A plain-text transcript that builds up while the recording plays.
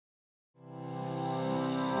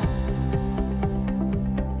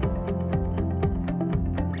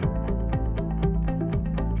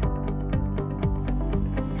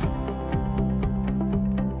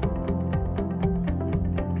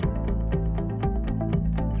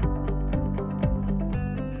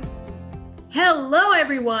Hello,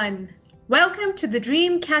 everyone. Welcome to the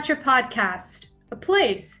Dreamcatcher Podcast, a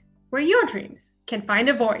place where your dreams can find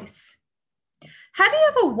a voice. Have you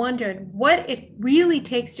ever wondered what it really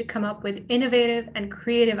takes to come up with innovative and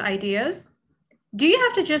creative ideas? Do you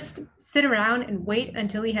have to just sit around and wait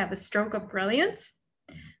until you have a stroke of brilliance?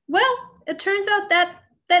 Well, it turns out that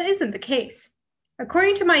isn't the case.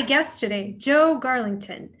 According to my guest today, Joe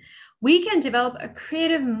Garlington, we can develop a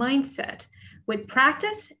creative mindset with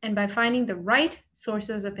practice and by finding the right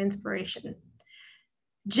sources of inspiration.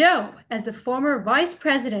 Joe, as the former vice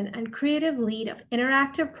president and creative lead of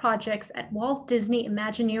interactive projects at Walt Disney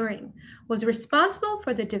Imagineering, was responsible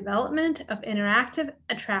for the development of interactive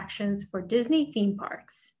attractions for Disney theme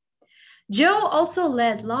parks. Joe also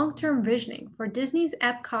led long-term visioning for Disney's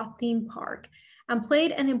Epcot theme park and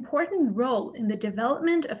played an important role in the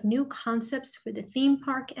development of new concepts for the theme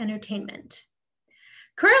park entertainment.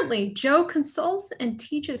 Currently, Joe consults and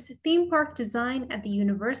teaches theme park design at the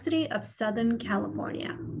University of Southern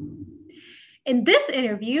California. In this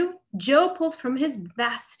interview, Joe pulls from his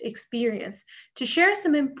vast experience to share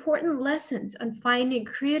some important lessons on finding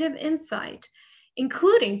creative insight,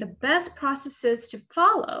 including the best processes to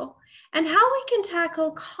follow and how we can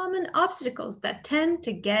tackle common obstacles that tend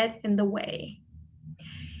to get in the way.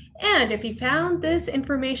 And if you found this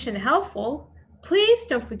information helpful, please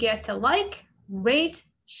don't forget to like, rate,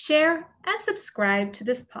 share, and subscribe to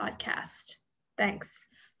this podcast. Thanks.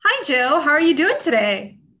 Hi, Joe. How are you doing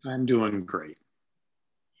today? I'm doing great.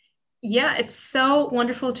 Yeah, it's so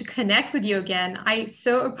wonderful to connect with you again. I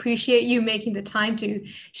so appreciate you making the time to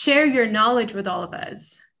share your knowledge with all of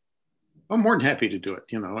us. I'm more than happy to do it.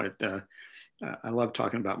 I love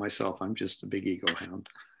talking about myself. I'm just a big ego hound.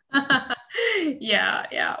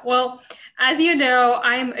 Yeah. Well, as you know,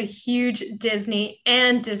 I'm a huge Disney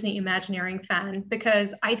and Disney Imagineering fan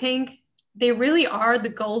because I think they really are the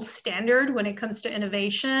gold standard when it comes to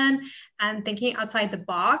innovation and thinking outside the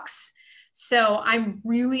box. So I'm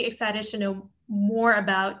really excited to know more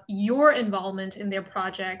about your involvement in their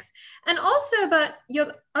projects and also about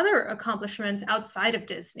your other accomplishments outside of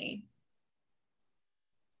Disney.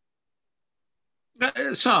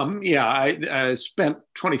 Some, yeah. I spent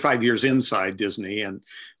 25 years inside Disney, and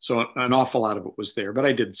so an awful lot of it was there, but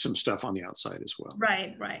I did some stuff on the outside as well.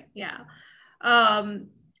 Right, yeah.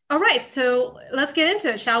 All right, so let's get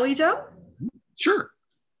into it, shall we, Joe? Sure.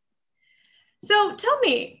 So tell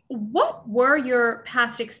me, what were your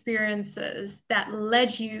past experiences that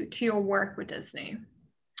led you to your work with Disney?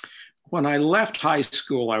 When I left high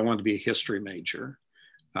school, I wanted to be a history major.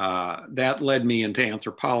 That led me into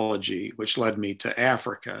anthropology, which led me to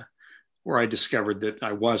Africa, where I discovered that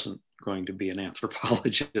I wasn't going to be an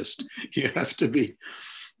anthropologist. You have to be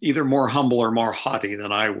either more humble or more haughty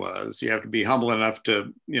than I was. You have to be humble enough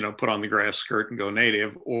to, put on the grass skirt and go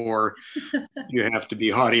native, or you have to be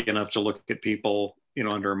haughty enough to look at people,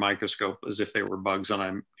 under a microscope as if they were bugs, and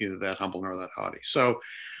I'm neither that humble nor that haughty. So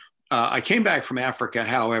I came back from Africa,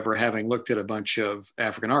 however, having looked at a bunch of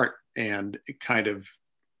African art, and it kind of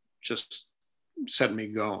just set me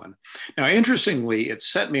going. Now, interestingly, it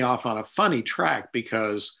set me off on a funny track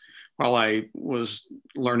because while I was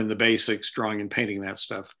learning the basics, drawing and painting that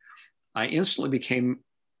stuff, I instantly became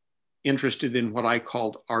interested in what I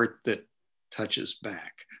called art that touches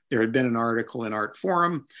back. There had been an article in Art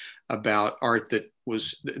Forum about art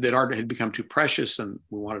that art had become too precious and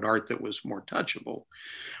we wanted art that was more touchable.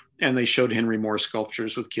 And they showed Henry Moore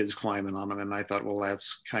sculptures with kids climbing on them. And I thought, well,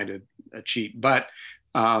 that's kind of a cheat. But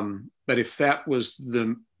if that was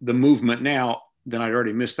the movement now, then I'd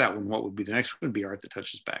already missed that one. What would be the next one? Would be art that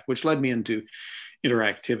touches back, which led me into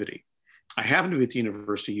interactivity. I happened to be at the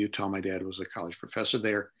University of Utah. My dad was a college professor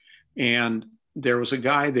there. And there was a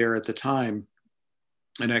guy there at the time,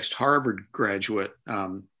 an ex-Harvard graduate.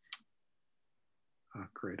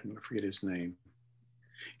 Great, I'm going to forget his name.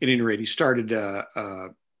 At any rate, he started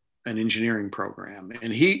an engineering program.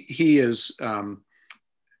 And he is...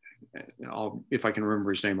 if I can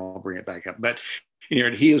remember his name, I'll bring it back up. But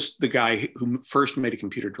he is the guy who first made a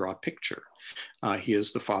computer draw a picture. He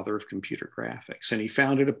is the father of computer graphics, and he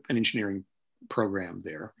founded an engineering program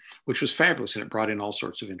there, which was fabulous, and it brought in all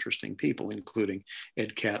sorts of interesting people, including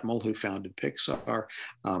Ed Catmull, who founded Pixar,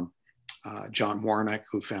 John Warnock,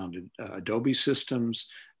 who founded Adobe Systems,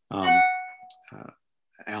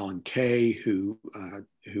 Alan Kay, who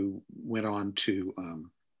went on to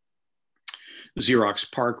Xerox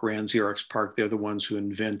PARC, ran Xerox PARC. They're the ones who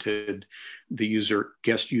invented the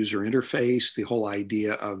guest user interface, the whole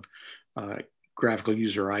idea of graphical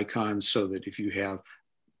user icons, so that if you have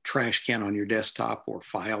trash can on your desktop or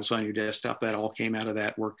files on your desktop, that all came out of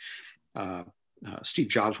that work. Steve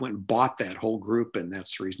Jobs went and bought that whole group, and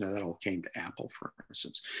that's the reason that all came to Apple, for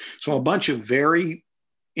instance. So a bunch of very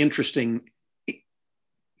interesting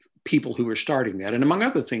people who were starting that. And among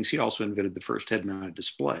other things, he also invented the first head-mounted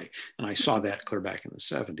display. And I saw that clear back in the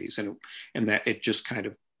 70s. And that it just kind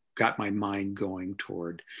of got my mind going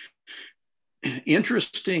toward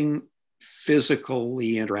interesting,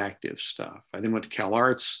 physically interactive stuff. I then went to Cal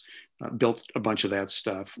Arts, built a bunch of that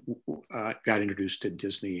stuff, got introduced to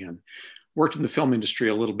Disney, and worked in the film industry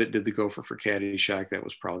a little bit, did the Gopher for Caddyshack. That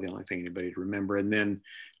was probably the only thing anybody would remember. And then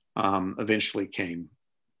eventually came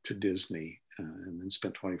to Disney, and then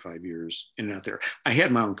spent 25 years in and out there. I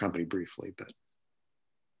had my own company briefly, but.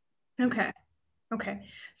 Okay.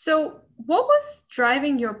 So what was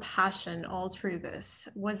driving your passion all through this?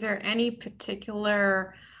 Was there any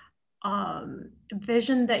particular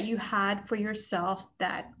vision that you had for yourself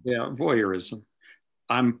that? Yeah, voyeurism.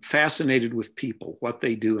 I'm fascinated with people, what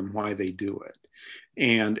they do and why they do it.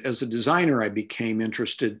 And as a designer, I became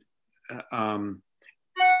interested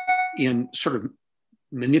in sort of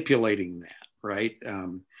manipulating that, right?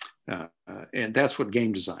 And that's what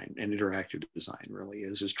game design and interactive design really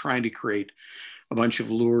is trying to create a bunch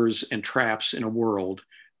of lures and traps in a world,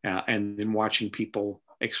 and then watching people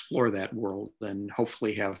explore that world and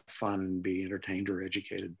hopefully have fun and be entertained or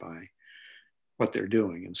educated by what they're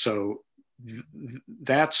doing. And so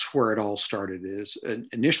that's where it all started, is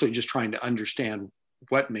initially just trying to understand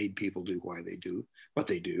what made people do why they do what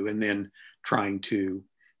they do, and then trying to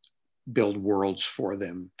build worlds for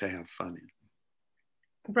them to have fun in.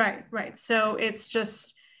 Right. So it's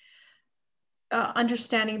just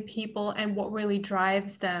understanding people and what really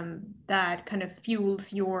drives them that kind of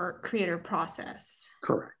fuels your creator process.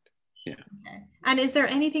 Correct. Yeah. Okay. And is there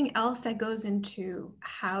anything else that goes into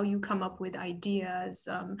how you come up with ideas,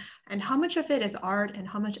 and how much of it is art and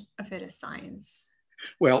how much of it is science?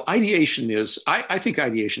 Well, ideation is, I think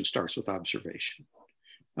ideation starts with observation.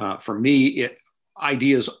 For me,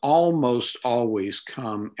 ideas almost always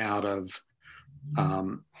come out of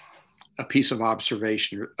a piece of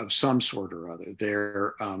observation of some sort or other.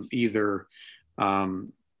 They're either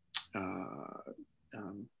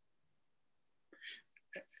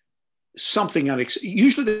something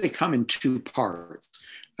usually they come in two parts.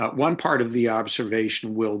 One part of the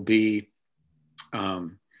observation will be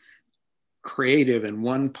creative, and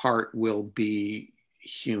one part will be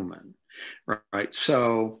human, right?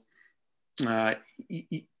 So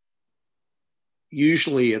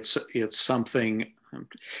usually it's something.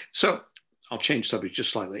 So I'll change subject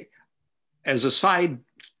just slightly. As a side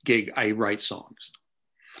gig, I write songs.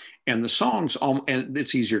 And the songs, and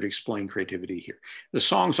it's easier to explain creativity here. The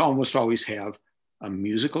songs almost always have a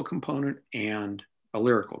musical component and a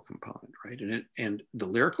lyrical component, right? And the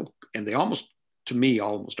lyrical, and they almost, to me,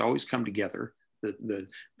 almost always come together, the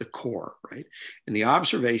core, right? And the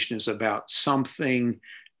observation is about something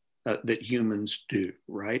that humans do,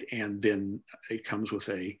 right? And then it comes with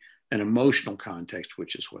an emotional context,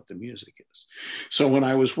 which is what the music is. So when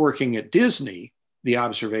I was working at Disney, the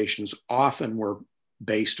observations often were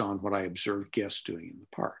based on what I observed guests doing in the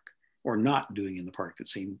park, or not doing in the park, that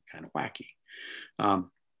seemed kind of wacky.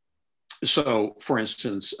 So for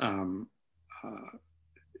instance,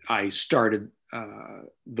 I started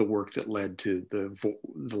the work that led to the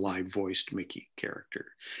live voiced Mickey character.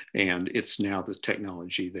 And it's now the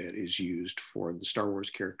technology that is used for the Star Wars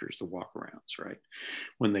characters, the walk-arounds, right?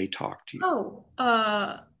 When they talk to you. Oh,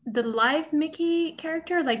 the live Mickey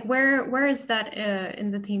character? Like where is that in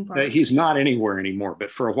the theme park? He's not anywhere anymore, but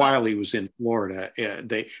for a while he was in Florida.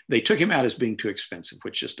 They took him out as being too expensive,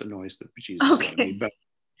 which just annoys the bejesus out of me. But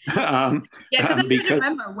yeah, because I don't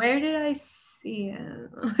remember, where did I see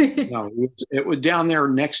it? No, it was down there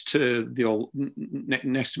next to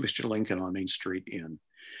next to Mr. Lincoln on Main Street in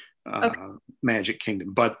Magic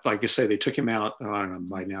Kingdom. But like I say, they took him out, I don't know,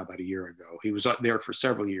 by now about a year ago. He was up there for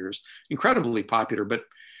several years, incredibly popular, but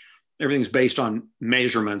everything's based on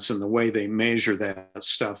measurements, and the way they measure that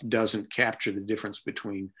stuff doesn't capture the difference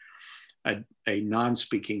between a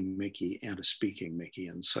non-speaking Mickey and a speaking Mickey.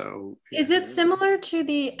 And so is it similar to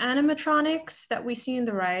the animatronics that we see in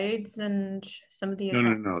the rides and some of the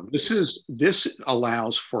no. This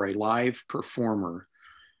allows for a live performer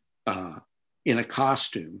in a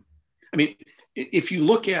costume. I mean, if you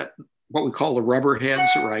look at what we call the rubber heads,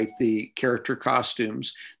 right, the character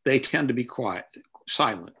costumes, they tend to be quiet,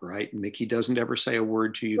 silent, right? Mickey doesn't ever say a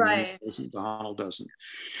word to you. Right. Donald doesn't.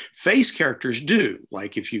 Face characters do.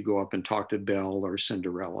 Like if you go up and talk to Belle or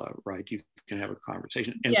Cinderella, right, you can have a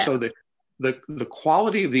conversation. And so the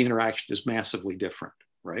quality of the interaction is massively different,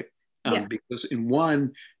 right? Because in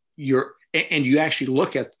one, you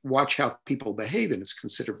actually watch how people behave, and it's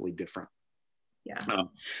considerably different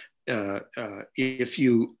Yeah. If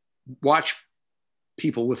you watch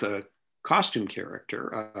people with a costume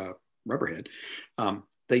character, Rubberhead,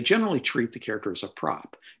 they generally treat the character as a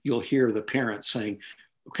prop. You'll hear the parents saying,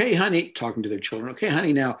 okay, honey, talking to their children, okay,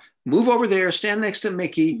 honey, now move over there, stand next to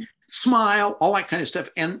Mickey, smile, all that kind of stuff.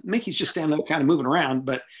 And Mickey's just standing there kind of moving around,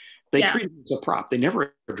 but they treat him as a prop. They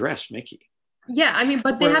never address Mickey. Yeah, I mean,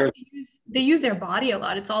 but they have to use their body a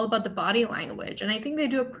lot. It's all about the body language. And I think they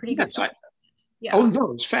do a pretty good job. Yeah. Oh,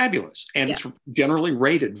 no, it's fabulous. And it's generally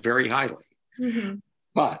rated very highly. Mm-hmm.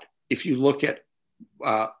 But if you look at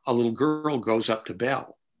a little girl goes up to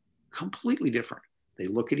Belle, completely different. They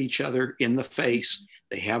look at each other in the face.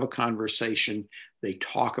 They have a conversation. They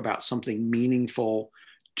talk about something meaningful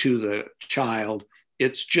to the child.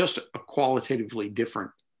 It's just a qualitatively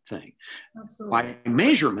different thing. Absolutely. By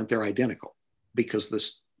measurement, they're identical because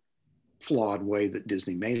this flawed way that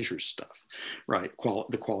Disney measures stuff, right?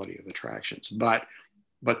 The quality of attractions. But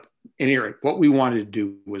anyway, what we wanted to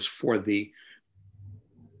do was for the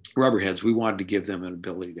Rubberheads, we wanted to give them an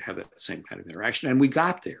ability to have that same kind of interaction. And we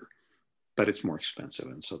got there, but it's more expensive.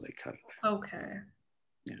 And so they cut it out. Okay.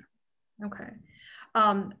 Yeah. Okay.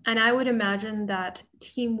 And I would imagine that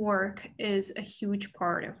teamwork is a huge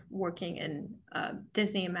part of working in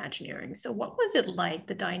Disney Imagineering. So what was it like,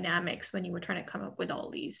 the dynamics, when you were trying to come up with all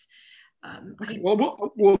these? Okay.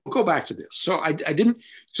 Well, we'll go back to this. So I didn't,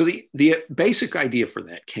 so the basic idea for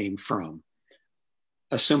that came from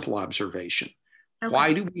a simple observation. Okay.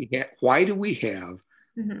 Why do we have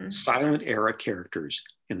silent era characters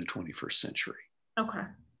in the 21st century? Okay.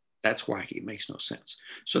 That's wacky. It makes no sense.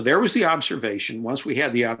 So there was the observation. Once we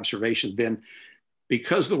had the observation, then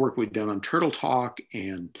because of the work we'd done on Turtle Talk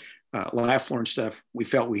and Laugh Floor and stuff, we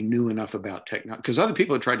felt we knew enough about technology, because other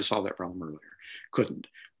people had tried to solve that problem earlier, couldn't.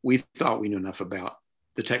 We thought we knew enough about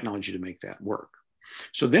the technology to make that work.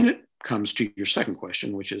 So then it comes to your second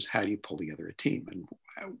question, which is how do you pull together a team, and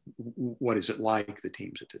what is it like, the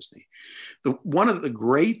teams at Disney? One of the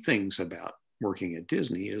great things about working at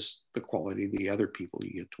Disney is the quality of the other people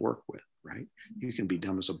you get to work with, right? You can be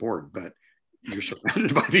dumb as a board, but you're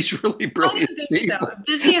surrounded by these really brilliant people. So. If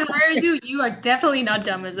Disney hires you, you are definitely not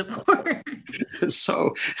dumb as a board.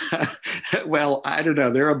 So, well, I don't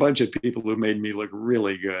know. There are a bunch of people who made me look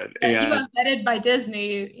really good. And you are vetted by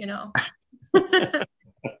Disney, you know. At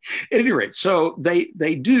any rate, so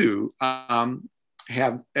they do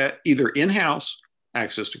have either in-house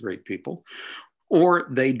access to great people, or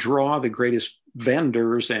they draw the greatest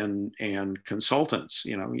vendors and consultants.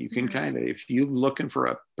 You know, you can kind of, if you're looking for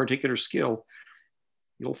a particular skill,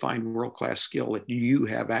 you'll find world-class skill that you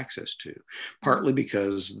have access to, partly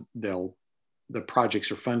because the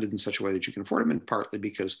projects are funded in such a way that you can afford them, and partly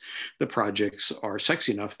because the projects are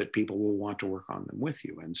sexy enough that people will want to work on them with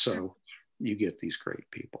you. And so you get these great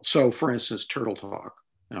people. So for instance, Turtle Talk.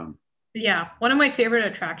 Yeah, one of my favorite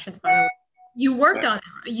attractions, by the way. You worked on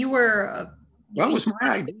it. You were... Well, it was my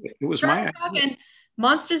idea. It was my idea. And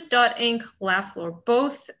Monsters Inc. Laugh Floor,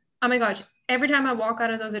 both, oh my gosh, every time I walk out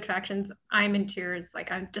of those attractions, I'm in tears.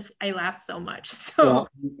 Like I laugh so much. So well,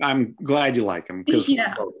 I'm glad you like them.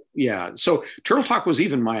 Yeah. So Turtle Talk was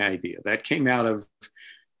even my idea. That came out of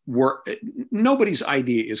work. Nobody's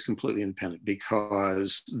idea is completely independent,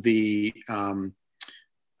 because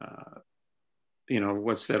you know,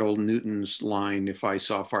 what's that old Newton's line? If I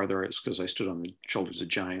saw farther, it's because I stood on the shoulders of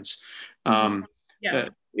giants.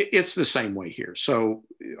 It's the same way here. So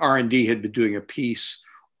R&D had been doing a piece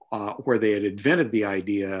where they had invented the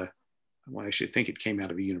idea. Well, I actually think it came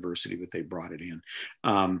out of a university, but they brought it in,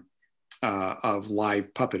 of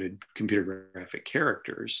live puppeted computer graphic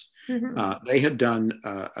characters. They had done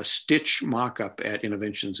a Stitch mock-up at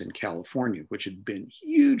Innovations in California, which had been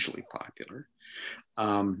hugely popular.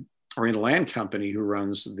 Oriental Land Company, who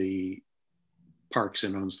runs the parks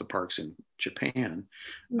and owns the parks in Japan,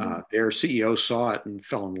 their CEO saw it and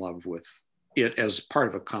fell in love with it as part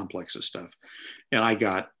of a complex of stuff. And I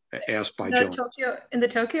got asked by Joan. In the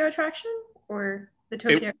Tokyo attraction, or the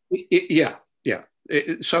Tokyo? Yeah.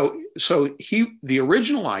 The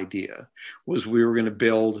original idea was we were going to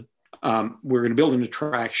build an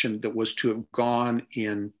attraction that was to have gone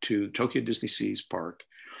into Tokyo Disney Seas Park,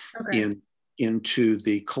 into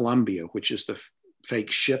the Columbia, which is the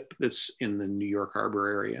fake ship that's in the New York Harbor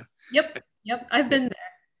area. Yep. I've been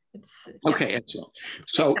there. Okay, excellent.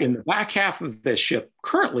 So in the back half of the ship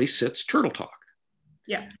currently sits Turtle Talk.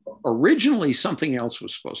 Yeah. Originally, something else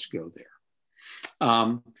was supposed to go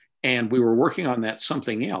there. And we were working on that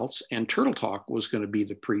something else, and Turtle Talk was going to be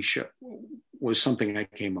the pre-show, was something I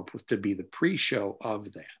came up with to be the pre-show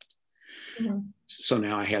of that. So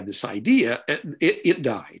now I had this idea. It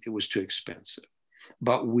died. It was too expensive.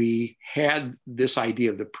 but we had this idea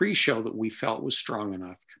of the pre-show that we felt was strong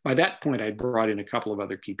enough. By that point, I'd brought in a couple of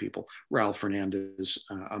other key people. Raul Fernandez,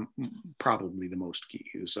 probably the most key.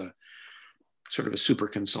 He was a sort of a super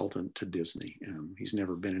consultant to Disney. He's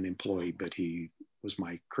never been an employee, but he was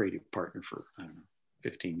my creative partner for, I don't know,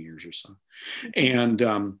 15 years or so.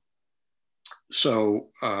 And so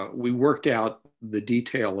we worked out the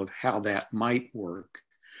detail of how that might work.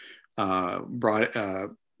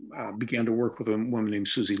 Began to work with a woman named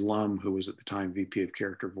Susie Lum, who was at the time VP of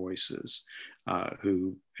Character Voices,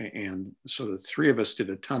 and so the three of us did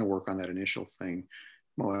a ton of work on that initial thing.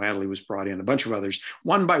 Mo Adley was brought in, a bunch of others.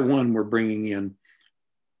 One by one, we're bringing in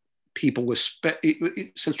people with,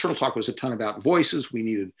 since Turtle Talk was a ton about voices, we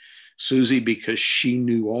needed Susie because she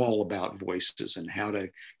knew all about voices and how to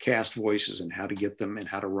cast voices and how to get them and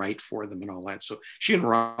how to write for them and all that. So she and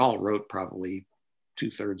Raul wrote probably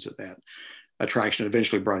 2/3 of that attraction.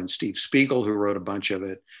 Eventually brought in Steve Spiegel, who wrote a bunch of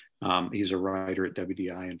it. He's a writer at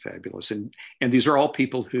WDI and fabulous. And these are all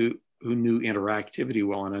people who knew interactivity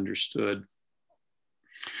well and understood,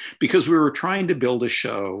 because we were trying to build a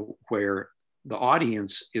show where the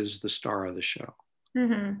audience is the star of the show.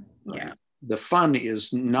 Mm-hmm. Yeah. The fun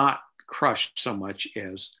is not crushed so much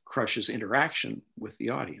as crushes interaction with the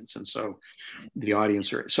audience. And so the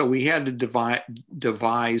audience so we had to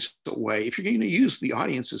devise a way. If you're going to use the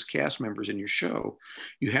audience as cast members in your show,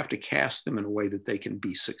 you have to cast them in a way that they can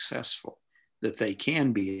be successful, that they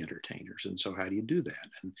can be entertainers. And so how do you do that?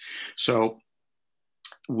 And so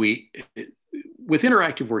with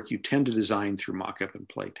interactive work, you tend to design through mock-up and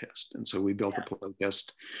playtest. And so we built a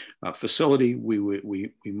playtest facility.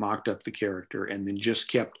 We mocked up the character and then just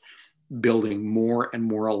kept building more and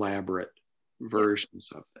more elaborate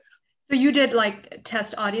versions of that. So you did like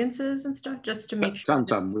test audiences and stuff just to make sure.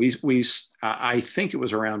 I think it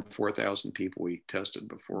was around 4,000 people we tested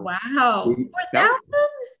before. Wow, 4,000?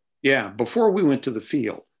 Yeah, before we went to the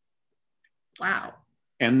field. Wow.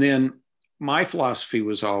 And then my philosophy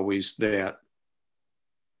was always that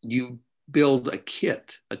you build a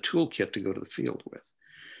kit, a toolkit to go to the field with,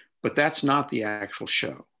 but that's not the actual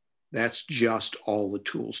show. That's just all the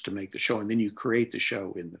tools to make the show. And then you create the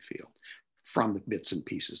show in the field from the bits and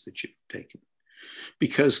pieces that you've taken.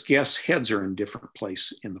 Because guests' heads are in different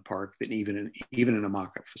place in the park than even in a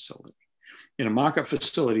mock-up facility. In a mock-up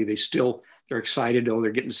facility, they're excited. Oh,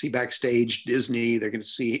 they're getting to see backstage Disney. They're going to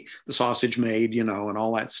see the sausage made, and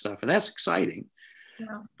all that stuff. And that's exciting.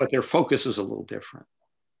 Yeah. But their focus is a little different.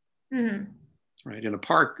 Mm-hmm. Right? In a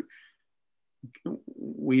park,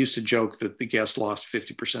 we used to joke that the guests lost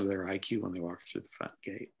 50% of their IQ when they walked through the front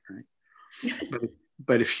gate, right?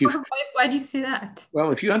 But if you... Why do you say that?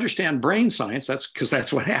 Well, if you understand brain science,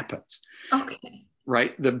 that's what happens. Okay.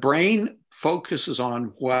 Right? The brain focuses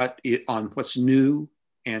on what's new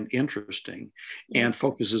and interesting, and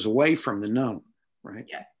focuses away from the known, right?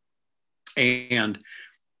 Yeah. And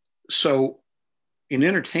so in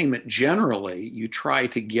entertainment, generally, you try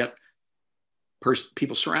to get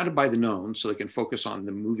people surrounded by the known so they can focus on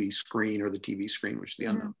the movie screen or the TV screen, which is the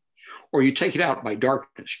unknown. Or you take it out by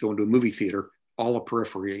darkness. You go into a movie theater, all the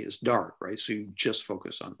periphery is dark, right? So you just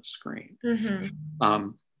focus on the screen. Mm-hmm.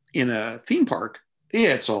 In a theme park,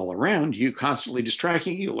 it's all around you, constantly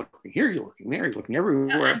distracting you. You're looking here, you're looking there, you're looking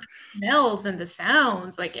everywhere. And the smells and the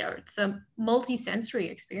sounds, it's a multi-sensory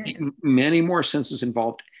experience. Many more senses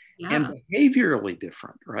involved, and behaviorally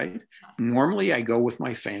different, right? Yes. Normally, I go with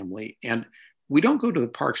my family, and we don't go to the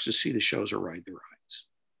parks to see the shows or ride the rides.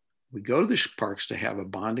 We go to the parks to have a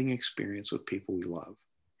bonding experience with people we love.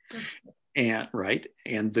 And right,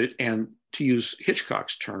 and to use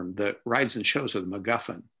Hitchcock's term, the rides and shows are the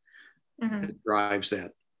MacGuffin that drives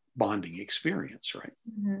that bonding experience, right?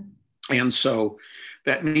 Mm-hmm. And so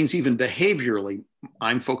that means even behaviorally,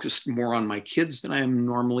 I'm focused more on my kids than I am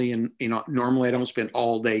normally. And normally I don't spend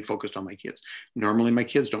all day focused on my kids. Normally my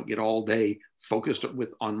kids don't get all day focused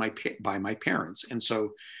by my parents. And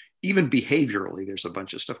so even behaviorally, there's a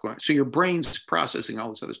bunch of stuff going on. So your brain's processing all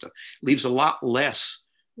this other stuff. Leaves a lot less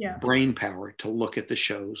brain power to look at the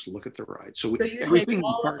shows, look at the rides. So you take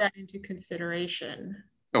all of that into consideration.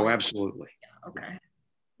 Oh, absolutely. Yeah, okay.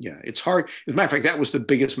 Yeah, it's hard. As a matter of fact, that was the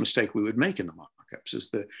biggest mistake we would make in the mock-ups, is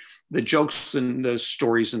the jokes and the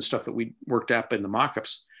stories and stuff that we worked up in the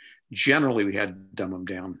mock-ups. Generally, we had to dumb them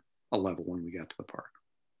down a level when we got to the park.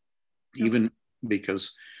 Okay. Even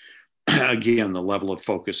because, again, the level of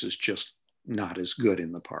focus is just not as good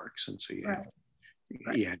in the parks. And so,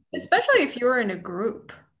 especially if you're in a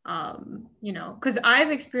group, because I've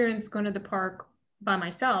experienced going to the park by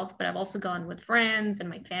myself, but I've also gone with friends and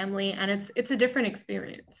my family, and it's a different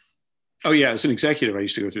experience. Oh yeah, as an executive, I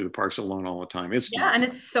used to go through the parks alone all the time. It's Yeah, and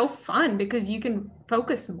it's so fun because you can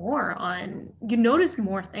focus more on, you notice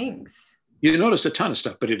more things. you notice a ton of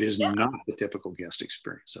stuff, but it is Yeah. not the typical guest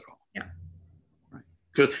experience at all. Yeah.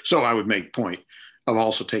 Right? So I would make point of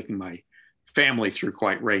also taking my family through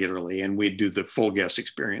quite regularly, and we'd do the full guest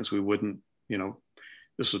experience. We wouldn't,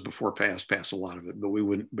 this was before Fast Pass, a lot of it, but we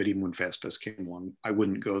wouldn't. But even when Fast Pass came along, I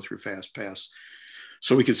wouldn't go through Fast Pass,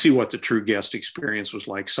 so we could see what the true guest experience was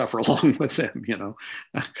like. Suffer along with them,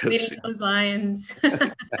 because Those lines.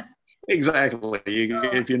 exactly.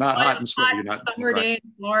 If you're not hot and sweaty, you're not Summer right. day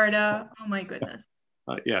in Florida. Oh my goodness.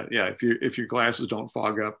 Yeah. If your glasses don't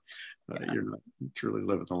fog up, you're not truly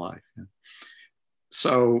living the life. Yeah.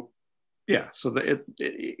 So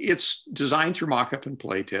it's designed through mock-up and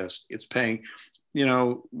playtest. It's paying,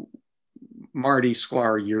 Marty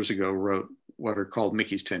Sklar years ago wrote what are called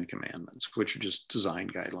Mickey's 10 Commandments, which are just design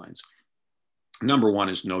guidelines. Number one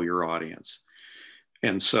is know your audience.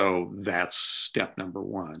 And so that's step number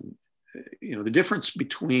one. The difference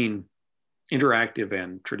between interactive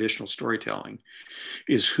and traditional storytelling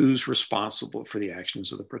is who's responsible for the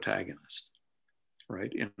actions of the protagonist,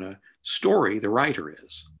 right? In a story, the writer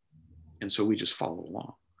is. And so we just follow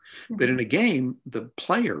along. Mm-hmm. But in a game, the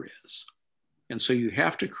player is. And so you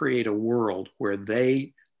have to create a world where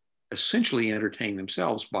they essentially entertain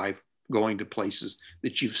themselves by going to places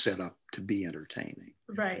that you've set up to be entertaining.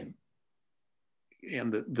 Right.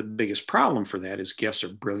 And the biggest problem for that is guests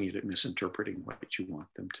are brilliant at misinterpreting what you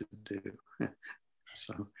want them to do.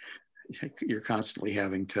 So you're constantly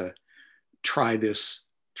having to try this,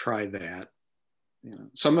 try that.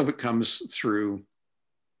 Some of it comes through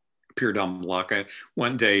pure dumb luck.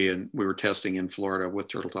 One day, and we were testing in Florida with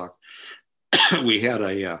Turtle Talk, we had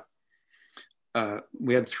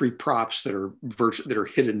three props that are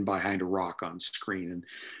hidden behind a rock on screen, and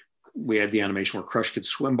we had the animation where Crush could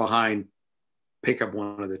swim behind, pick up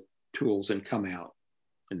one of the tools, and come out,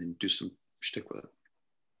 and then do some shtick with it.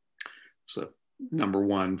 So number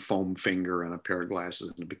one, foam finger and a pair of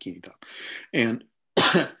glasses and a bikini top. And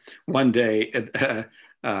one day,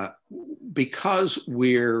 because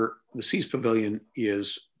the Seas Pavilion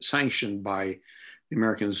is sanctioned by the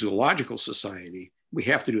American Zoological Society, we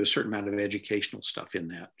have to do a certain amount of educational stuff in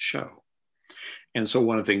that show. And so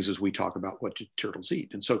one of the things is we talk about what do turtles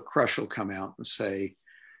eat. And so Crush will come out and say,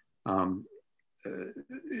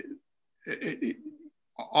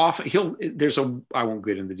 often I won't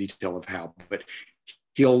get into the detail of how, but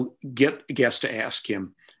he'll get a guest to ask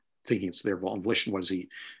him, thinking it's their volition, what does he eat?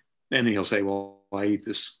 And then he'll say, well, I eat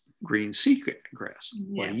this green sea grass.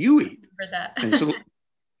 Yeah. What do you eat? For that. And so,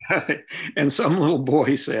 and some little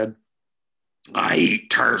boy said, I eat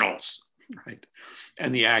turtles, right?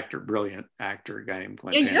 And the brilliant actor, a guy named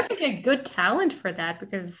Glenn. Yeah, you have to get good talent for that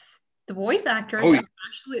because the voice actors are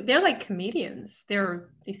actually, they're like comedians.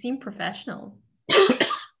 They seem professional.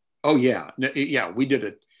 Oh yeah, we did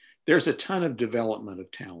it. There's a ton of development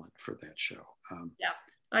of talent for that show. Yeah,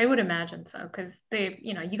 I would imagine so because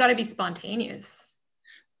you got to be spontaneous.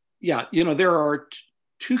 Yeah, there are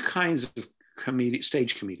two kinds of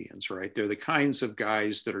stage comedians, right? They're the kinds of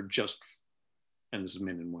guys that are just, and this is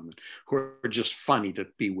men and women, who are just funny to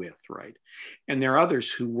be with, right? And there are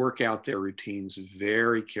others who work out their routines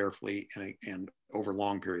very carefully and over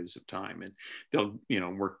long periods of time. And they'll,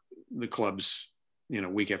 work the clubs,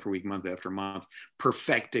 week after week, month after month,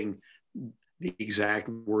 perfecting the exact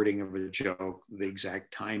wording of a joke, the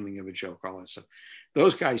exact timing of a joke, all that stuff.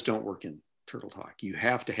 Those guys don't work in Turtle Talk. You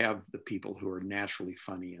have to have the people who are naturally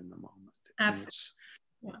funny in the moment.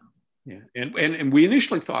 Absolutely. Yeah. And we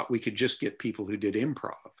initially thought we could just get people who did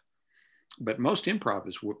improv, but most improv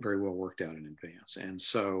is very well worked out in advance. And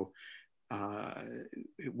so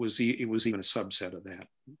it was even a subset of that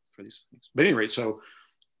for these things. But anyway, so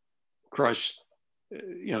Crush,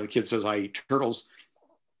 the kid says, I eat turtles.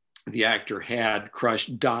 The actor had Crush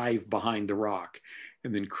dive behind the rock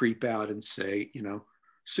and then creep out and say,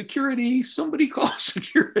 security, somebody call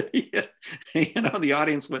security. The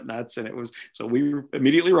audience went nuts, and so we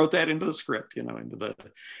immediately wrote that into the script, Turtle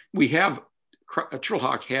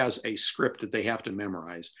Talk has a script that they have to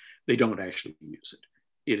memorize. They don't actually use it.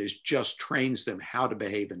 It is just trains them how to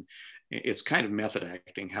behave, and it's kind of method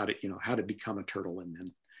acting, how to become a turtle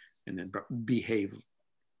and then behave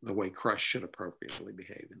the way Crush should appropriately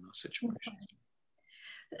behave in those situations.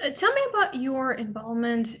 Tell me about your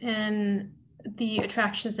involvement in the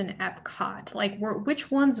attractions in Epcot. Like,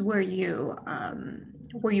 which ones were you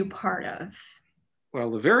part of?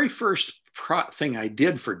 Well, the very first thing I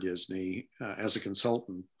did for Disney as a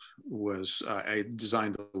consultant was I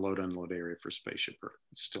designed the load unload area for Spaceship Earth.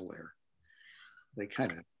 It's still there. they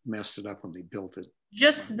kind of messed it up when they built it.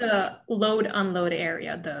 Just the load unload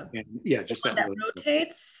area, And yeah, just that that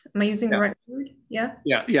rotates. Am I using the right word? Yeah.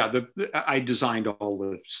 Yeah. I designed all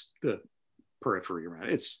the periphery around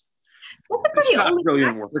it. It's not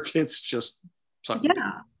brilliant work. It's just something.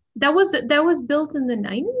 Yeah. That was built in the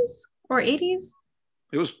 90s or 80s?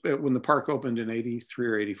 It was when the park opened in 83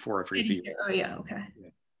 or 84. I forget the year. Oh yeah, okay. Yeah.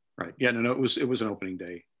 Right. Yeah, no, it was an opening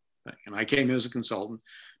day thing. And I came in as a consultant,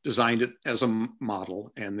 designed it as a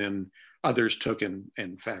model, and then others took and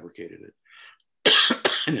fabricated it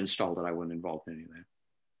and installed it. I wasn't involved in any of that.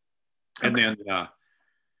 Okay.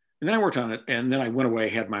 And then I worked on it, and then I went away,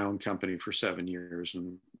 had my own company for 7 years,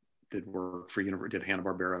 and did work for did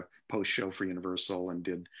Hanna-Barbera post show for Universal, and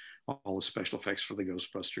did all the special effects for the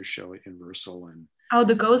Ghostbusters show at Universal. And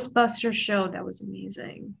the Ghostbusters show, that was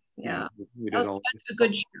amazing. Yeah, that was such a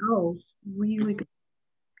good show. Really good.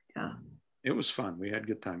 Yeah, it was fun. We had a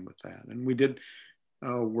good time with that, and we did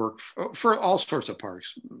work for all sorts of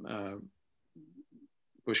parks.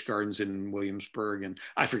 Busch Gardens in Williamsburg, and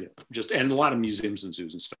I forget, and a lot of museums and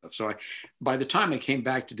zoos and stuff. So by the time I came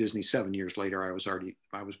back to Disney 7 years later, I was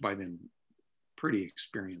by then pretty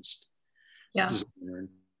experienced designer and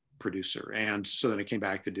producer. And so then I came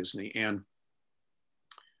back to Disney, and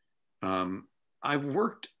I've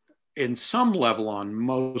worked in some level on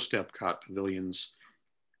most Epcot pavilions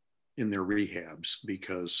in their rehabs,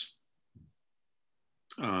 because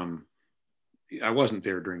I wasn't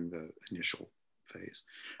there during the initial phase.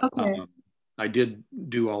 Okay. I did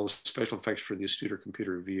do all the special effects for the Studer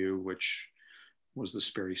Computer Review, which was the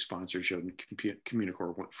Sperry sponsor show, and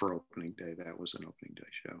Communicore for opening day. That was an opening day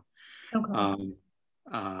show. Okay.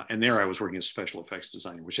 And there I was working as special effects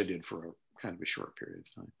designer, which I did for a kind of a short period of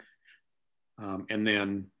time. And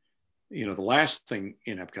then, the last thing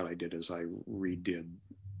in Epcot I did is I redid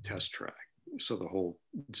Test Track. So the whole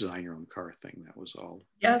design your own car thing, that was all.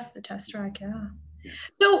 Yes, the Test Track, yeah.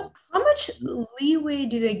 So how much leeway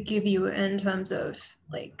do they give you in terms of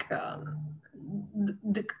like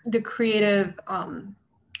the creative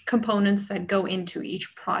components that go into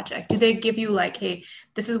each project? Do they give you like, hey,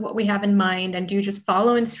 this is what we have in mind, and do you just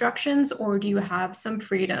follow instructions, or do you have some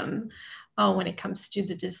freedom when it comes to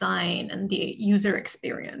the design and the user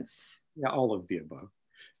experience? Yeah, all of the above.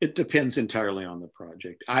 It depends entirely on the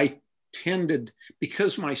project. I tended,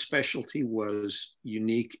 because my specialty was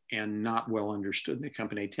unique and not well understood in the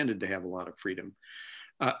company, I tended to have a lot of freedom.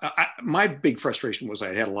 My big frustration was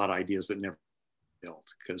I had a lot of ideas that never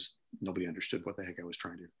built, because nobody understood what the heck I was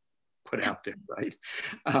trying to put out there, right?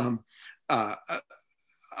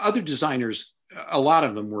 Other designers, a lot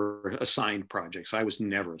of them were assigned projects. I was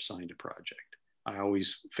never assigned a project. I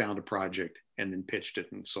always found a project and then pitched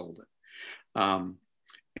it and sold it.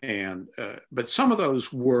 But some of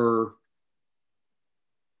those were,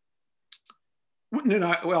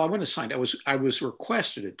 I wasn't assigned. I was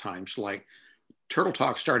requested at times. Like Turtle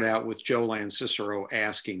Talk started out with Joe Lancicero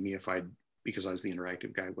asking me if because I was the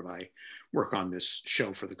interactive guy, would I work on this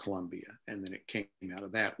show for the Columbia? And then it came out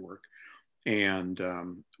of that work. And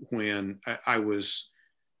when I was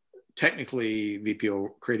technically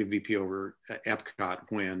creative VP over Epcot,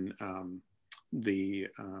 when the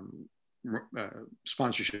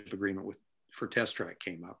sponsorship agreement for Test Track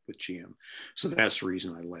came up with GM. So that's the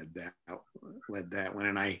reason I led that one.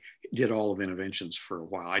 And I did all of Interventions for a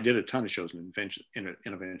while. I did a ton of shows in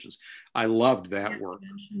Interventions. I loved that work.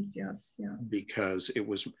 Yes, yeah. Because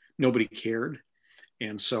nobody cared.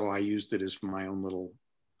 And so I used it as my own little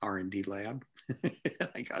R&D lab.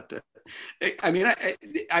 I got to,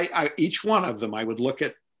 each one of them I would look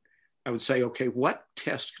at, I would say, okay, what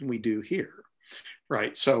test can we do here?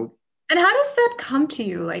 Right. So. And how does that come to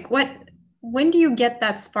you? Like when do you get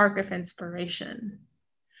that spark of inspiration?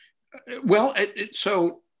 Well,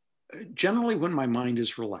 so generally when my mind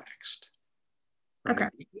is relaxed. Right?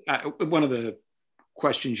 Okay. One of the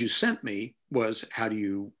questions you sent me was, how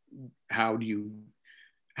does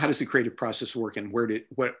the creative process work, and what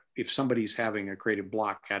if somebody's having a creative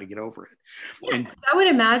block, how to get over it? Yeah, and I would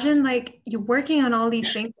imagine like you're working on all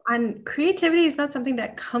these things, and creativity is not something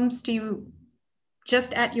that comes to you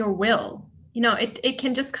just at your will. It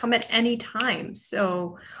can just come at any time.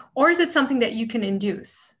 So, or is it something that you can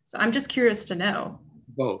induce? So I'm just curious to know.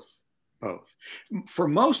 Both. For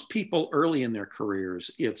most people early in their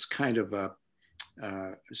careers, it's kind of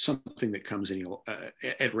something that comes in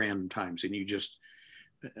at random times, and you just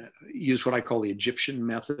use what I call the Egyptian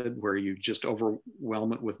method, where you just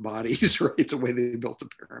overwhelm it with bodies, right? The way they built the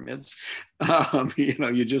pyramids.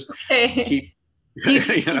 You just keep,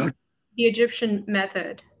 the Egyptian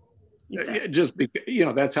method. Just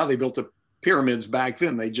because, that's how they built the pyramids back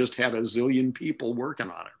then. They just had a zillion people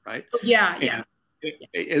working on it, right? Yeah.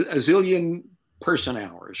 a zillion person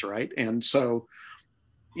hours, right? And so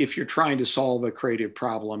if you're trying to solve a creative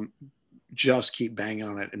problem, just keep banging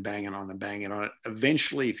on it and banging on it and banging on it.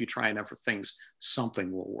 Eventually, if you try enough of things,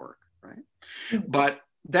 something will work, right? Mm-hmm. But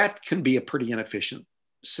that can be a pretty inefficient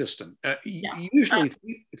system. Usually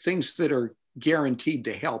things that are guaranteed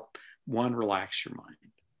to help, one, relax your mind,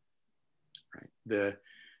 right?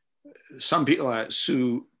 Some people,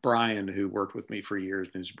 Sue Bryan, who worked with me for years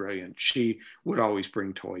and is brilliant, she would always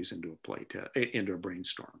bring toys into into a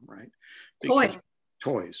brainstorm, right?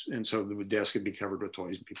 Toys. And so the desk would be covered with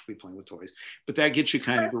toys and people would be playing with toys. But that gets you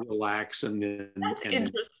kind of to relax and then. That's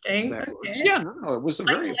interesting. That yeah, no, it was a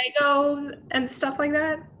very. Legos and stuff like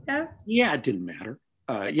that. Yeah. Yeah, it didn't matter.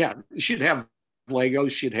 Yeah, she'd have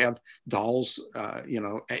Legos, she'd have dolls.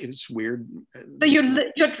 It's weird. So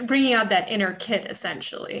you're bringing out that inner kid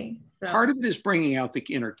essentially. So. Part of it is bringing out the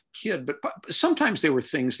inner kid, but sometimes there were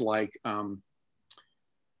things like,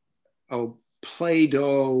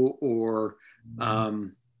 Play-Doh or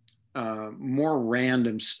more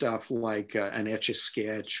random stuff like an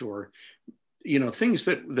Etch-a-Sketch or, things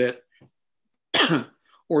that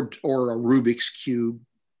or a Rubik's Cube.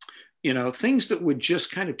 Things that would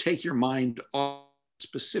just kind of take your mind off a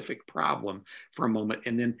specific problem for a moment.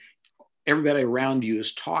 And then everybody around you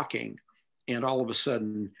is talking. And all of a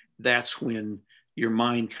sudden, that's when your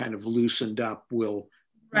mind kind of loosened up, will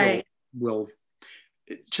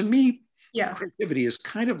to me, creativity is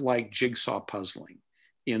kind of like jigsaw puzzling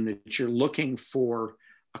in that you're looking for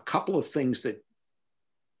a couple of things that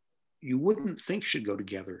you wouldn't think should go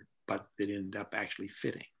together, but that end up actually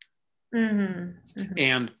fitting. Mm-hmm. Mm-hmm.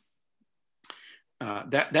 And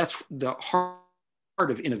that's the heart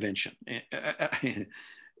of innovation.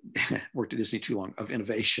 Worked at Disney too long, of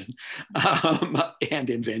innovation and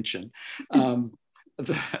invention. The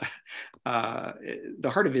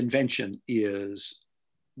heart of invention is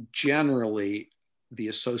generally the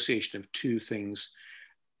association of two things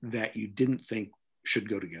that you didn't think should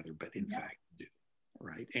go together, but in fact do,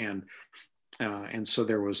 right? And so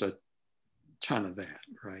there was a ton of that,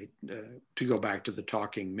 right? To go back to the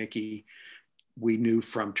talking Mickey, we knew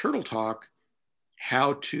from Turtle Talk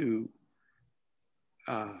how to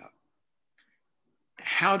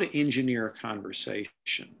engineer a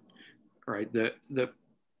conversation, right? The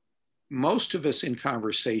most of us in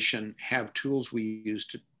conversation have tools we use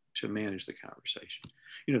to manage the conversation.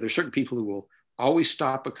 There's certain people who will always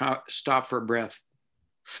stop for a breath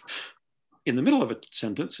in the middle of a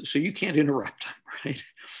sentence, so you can't interrupt them, right?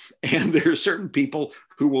 And there are certain people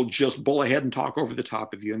who will just bull ahead and talk over the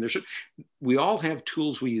top of you. And we all have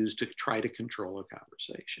tools we use to try to control a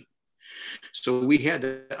conversation. So we had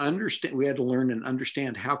to learn and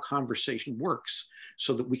understand how conversation works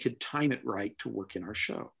so that we could time it right to work in our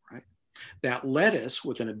show, right? That led us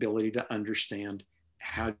with an ability to understand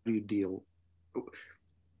how do you deal.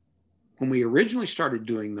 When we originally started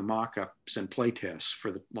doing the mock-ups and play tests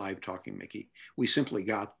for the live Talking Mickey, we simply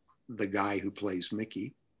got the guy who plays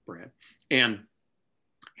Mickey, Brad, and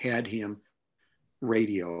had him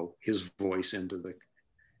radio his voice into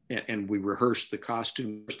and we rehearsed the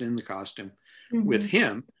costume mm-hmm. with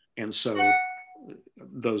him. And so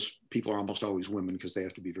those people are almost always women because they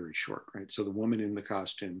have to be very short, right? So the woman in the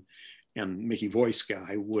costume and Mickey voice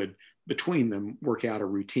guy would, between them, work out a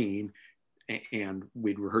routine, and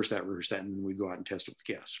we'd rehearse that, and then we'd go out and test it with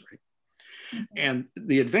guests, right? Mm-hmm. And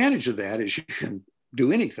the advantage of that is you can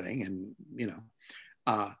do anything, and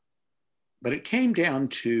but it came down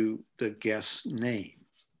to the guest's name,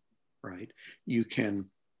 right?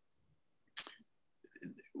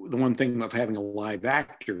 The one thing of having a live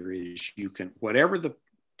actor is you can, whatever the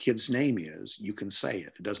kid's name is, you can say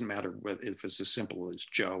it. It doesn't matter if it's as simple as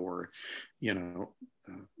Joe or,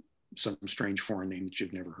 some strange foreign name that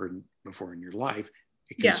you've never heard before in your life.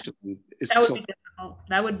 That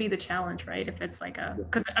would be the challenge, right? If it's like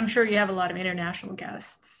because I'm sure you have a lot of international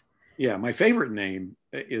guests. Yeah, my favorite name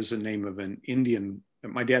is the name of an Indian.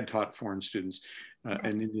 My dad taught foreign students,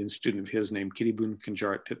 an Indian student of his named Kiribun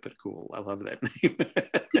Kanjarat Pitpitcool. I love that name.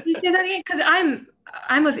 Could you say that again? Because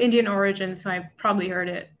I'm of Indian origin, so I probably heard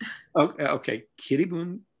it. Okay.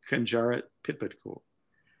 Kiribun Kanjarat Pitpitcool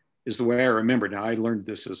is the way I remember. Now, I learned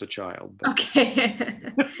this as a child. But... Okay.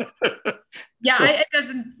 Yeah, so, it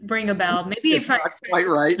doesn't ring a bell. Maybe if not quite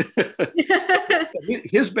right.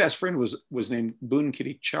 His best friend was named Boon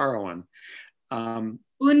Kitty Charawan.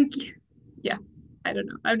 Yeah, I don't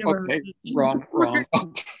know. I've never. Okay, wrong.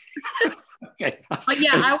 Okay. But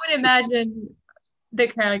yeah, I would imagine the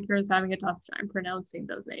characters having a tough time pronouncing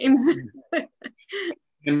those names.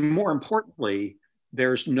 And more importantly,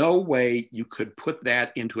 there's no way you could put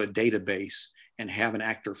that into a database and have an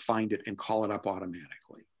actor find it and call it up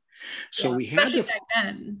automatically. So Yeah, we had especially to back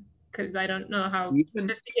then, because I don't know how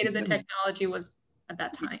sophisticated the technology was at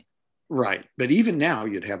that time. Right. But even now,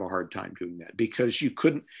 you'd have a hard time doing that because you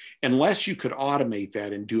couldn't, unless you could automate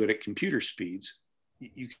that and do it at computer speeds,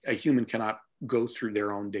 a human cannot go through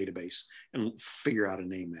their own database and figure out a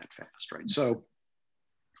name that fast, right? So,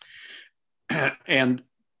 and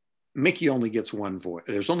Mickey only gets one voice.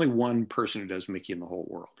 There's only one person who does Mickey in the whole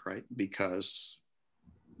world, right? Because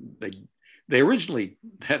they originally,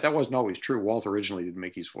 that wasn't always true. Walt originally did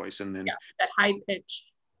Mickey's voice, and then that high pitch.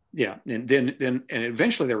 Yeah, and then and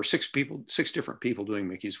eventually there were six different people doing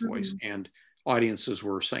Mickey's voice, and audiences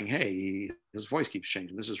were saying, "Hey, his voice keeps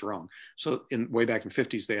changing. This is wrong." So, way back in the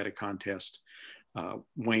 50s, they had a contest.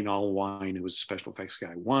 Wayne Allwine, who was a special effects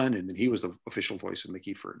guy, won, and then he was the official voice of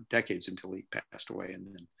Mickey for decades until he passed away, and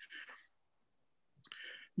then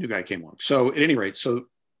new guy came along. So, at any rate, so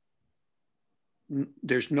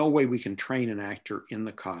there's no way we can train an actor in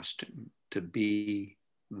the costume to be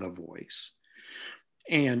the voice.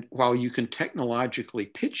 And while you can technologically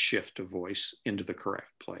pitch shift a voice into the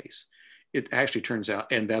correct place, it actually turns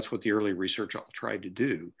out, and that's what the early research all tried to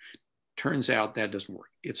do, turns out that doesn't work.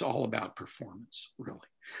 It's all about performance, really.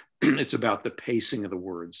 It's about the pacing of the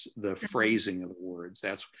words, the phrasing of the words.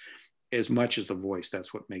 That's as much as the voice.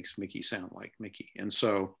 That's what makes Mickey sound like Mickey. And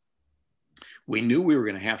so we knew we were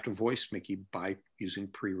going to have to voice Mickey by using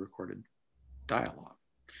pre-recorded dialogue.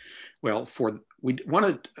 Well, one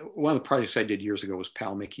of the projects I did years ago was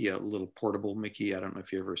Pal Mickey, a little portable Mickey. I don't know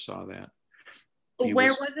if you ever saw that. Where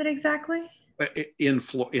was it exactly? In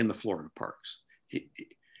the Florida parks.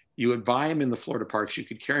 You would buy him in the Florida parks. You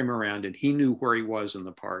could carry him around, and he knew where he was in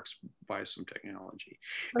the parks by some technology.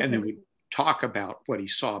 Okay. And then we'd talk about what he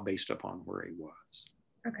saw based upon where he was.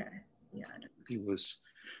 Okay. Yeah. He was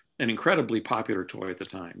an incredibly popular toy at the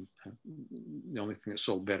time. The only thing that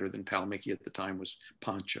sold better than Pal Mickey at the time was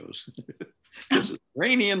ponchos, because it's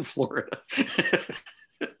rainy in Florida.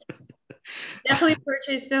 Definitely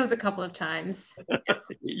purchased those a couple of times.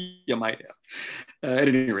 You might have. At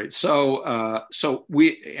any rate, so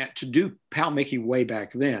we to do Pal Mickey way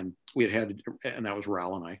back then, we had and that was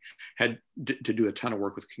Raul and I had to do a ton of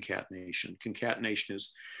work with concatenation. Concatenation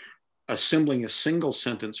is assembling a single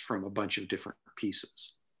sentence from a bunch of different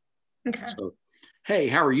pieces. Okay. So, hey,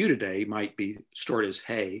 how are you today might be stored as,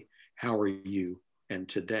 hey, how are you and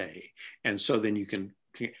today? And so then you can,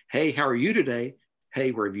 hey, how are you today? Hey,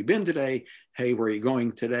 where have you been today? Hey, where are you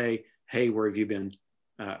going today? Hey, where have you been?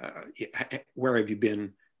 Where have you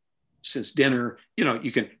been since dinner?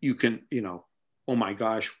 You can, oh my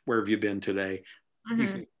gosh, where have you been today?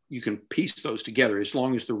 Mm-hmm. You can piece those together as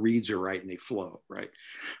long as the reads are right and they flow, right?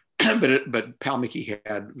 But Pal Mickey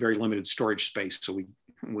had very limited storage space, so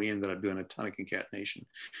we ended up doing a ton of concatenation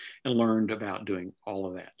and learned about doing all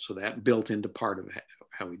of that. So that built into part of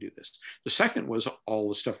how we do this. The second was all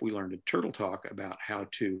the stuff we learned at Turtle Talk about how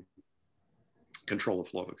to control the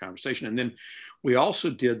flow of a conversation. And then we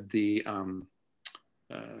also did the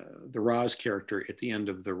Roz character at the end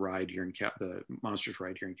of the ride here the Monsters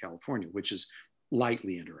ride here in California, which is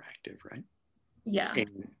lightly interactive, right? Yeah.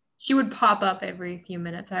 And she would pop up every few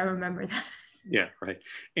minutes. I remember that. Yeah, right.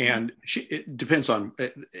 And it depends on,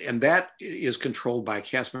 and that is controlled by a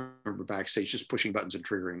cast member backstage, just pushing buttons and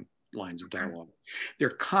triggering lines of dialogue.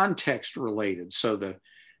 They're context related. So the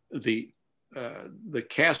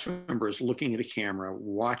cast member is looking at a camera,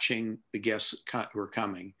 watching the guests who are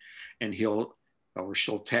coming, and he'll or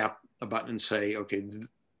she'll tap a button and say, okay,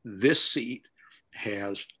 this seat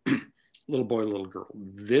has little boy, little girl.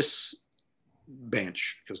 This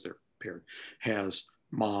bench, because they're paired, has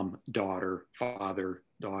mom, daughter, father,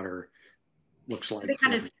 daughter. Looks like they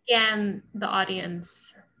kind of scan the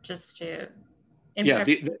audience just to because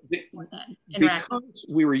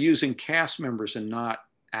we were using cast members and not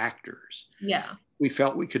actors. Yeah, we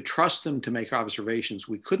felt we could trust them to make observations.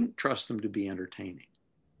 We couldn't trust them to be entertaining.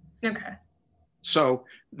 Okay. So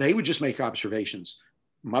they would just make observations.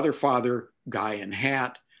 Mother, father, guy in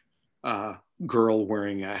hat, girl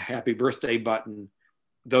wearing a happy birthday button,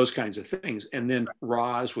 those kinds of things. And then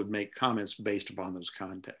Roz would make comments based upon those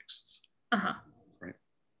contexts. Uh-huh. Right.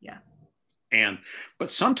 Yeah. But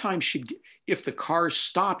sometimes if the car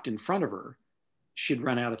stopped in front of her, she'd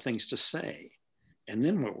run out of things to say. And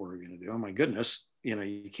then what were we going to do? Oh my goodness,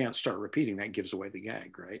 you can't start repeating. That gives away the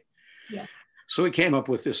gag, right? Yeah. So we came up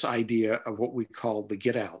with this idea of what we call the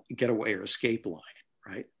getaway or escape line,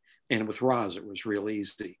 right? And with Roz, it was real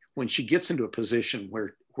easy. When she gets into a position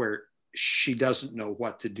where she doesn't know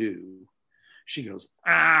what to do, she goes,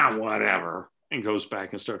 whatever. and goes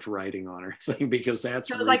back and starts writing on her thing, because that's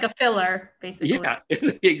So it was like a filler, basically. yeah,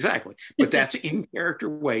 exactly. But that's an in character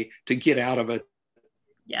way to get out of a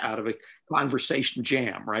conversation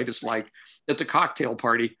jam, right? It's like at the cocktail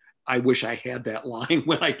party, I wish I had that line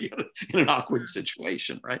when I get in an awkward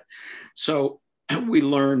situation, right? So we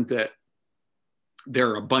learned that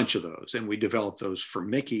there are a bunch of those, and we developed those for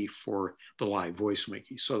Mickey, for the live voice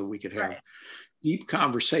Mickey, so that we could have deep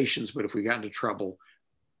conversations. But if we got into trouble,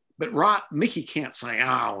 but Mickey can't say,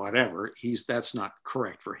 whatever. That's not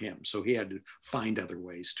correct for him. So he had to find other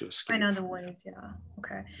ways to escape. Find other ways, yeah.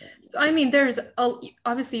 Okay. So, I mean,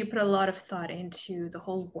 obviously you put a lot of thought into the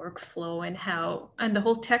whole workflow and the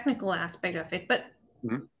whole technical aspect of it. But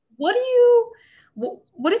what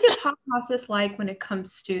is your thought process like when it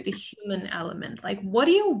comes to the human element? Like, what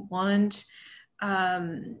do you want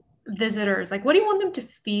visitors, like what do you want them to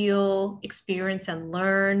feel, experience, and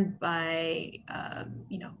learn by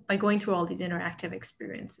by going through all these interactive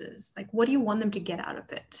experiences? Like, what do you want them to get out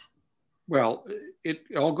of it? Well, it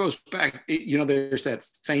all goes back, there's that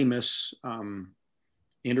famous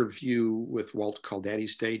interview with Walt called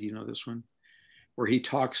Daddy's Day. Do you know this one? Where he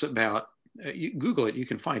talks about, you Google it, you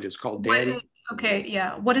can find it. It's called Daddy. Okay,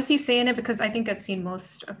 yeah. What does he say in it? Because I think I've seen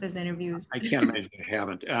most of his interviews. I can't imagine I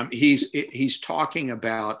haven't. He's talking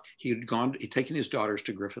about, he'd taken his daughters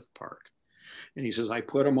to Griffith Park. And he says, I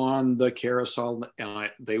put them on the carousel, and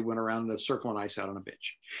they went around in a circle, and I sat on a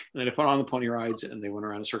bench. And then I put on the pony rides, and they went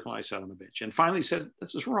around in a circle, and I sat on the bench. And finally said,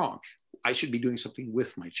 this is wrong. I should be doing something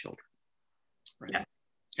with my children. Right. Yeah.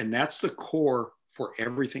 And that's the core for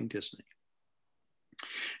everything Disney.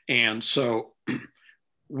 And so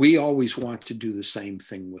we always want to do the same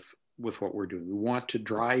thing with what we're doing. We want to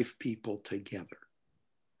drive people together.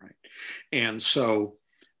 Right. And so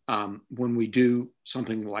when we do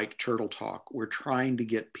something like Turtle Talk, we're trying to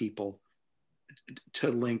get people to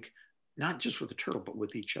link not just with the turtle, but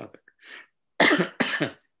with each other.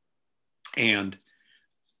 And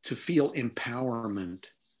to feel empowerment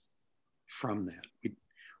from that.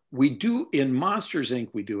 We do, in Monsters, Inc.,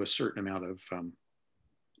 we do a certain amount of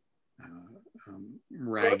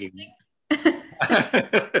ragging.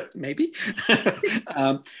 Maybe.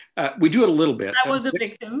 We do it a little bit. I was a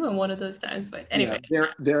victim in one of those times, but anyway. Yeah,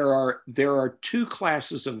 there are two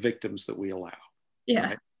classes of victims that we allow.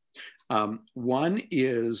 Yeah. Right? One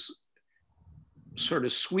is sort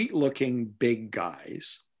of sweet looking big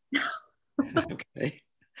guys. Okay.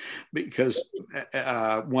 Because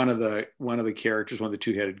one of the characters, one of the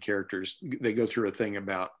two-headed characters, they go through a thing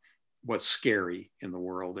about what's scary in the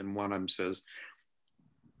world, and one of them says,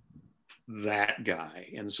 that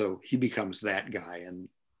guy, and so he becomes that guy, and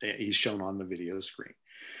he's shown on the video screen.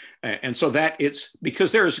 And so that it's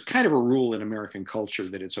because there's kind of a rule in American culture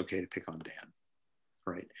that it's okay to pick on dad,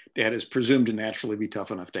 right? Dad is presumed to naturally be tough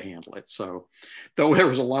enough to handle it. So though there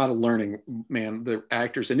was a lot of learning, man, the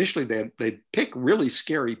actors initially they pick really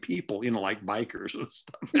scary people, like bikers and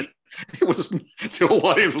stuff. And it was, the whole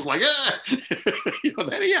audience was like,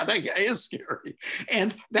 that guy is scary.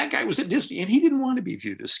 And that guy was at Disney, and he didn't want to be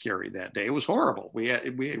viewed as scary that day. It was horrible. We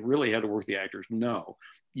really had to work the actors. No,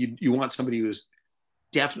 you want somebody who is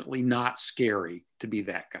definitely not scary to be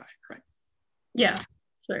that guy, right? Yeah.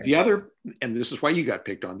 Sure. The other, and this is why you got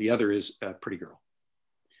picked on, the other is a pretty girl,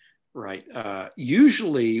 right?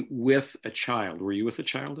 Usually with a child. Were you with a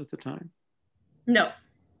child at the time? No,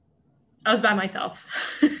 I was by myself.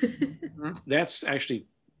 That's actually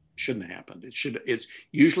shouldn't have happened. It's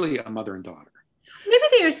usually a mother and daughter. Maybe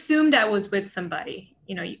they assumed I was with somebody,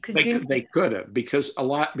 because they could have, because a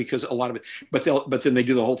lot of it, but then they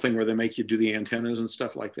do the whole thing where they make you do the antennas and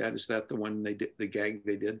stuff like that. Is that the one they did, the gag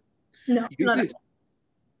they did? No, not at all.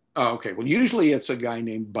 Oh, okay. Well, usually it's a guy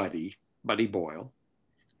named Buddy Boyle,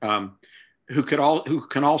 who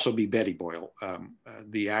can also be Betty Boyle.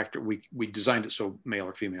 The actor, we designed it so male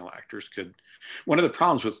or female actors could. One of the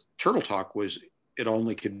problems with Turtle Talk was it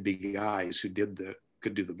only could be guys who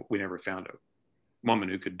could do the. We never found a woman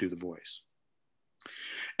who could do the voice,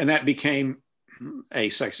 and that became A,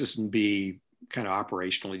 sexist, and B, kind of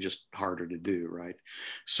operationally just harder to do, right?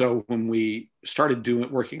 So when we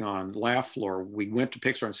started working on Laugh Floor, we went to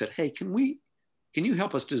Pixar and said, hey, can you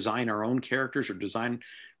help us design our own characters or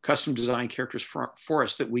custom design characters for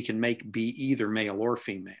us that we can make be either male or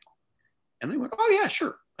female? And they went, oh yeah,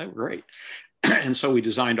 sure, that was great. And so we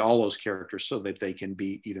designed all those characters so that they can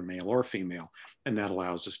be either male or female. And that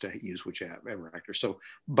allows us to use whichever actor. So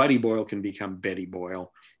Buddy Boyle can become Betty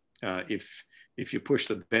Boyle. If you push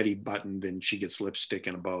the Betty button, then she gets lipstick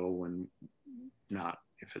and a bow, and not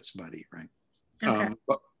if it's Buddy, right? Okay.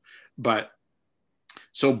 But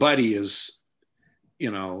so Buddy is,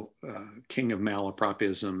 king of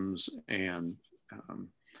malapropisms and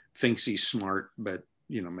thinks he's smart, but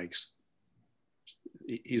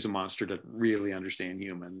he's a monster, doesn't really understand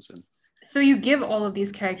humans. And so you give all of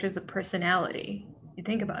these characters a personality. You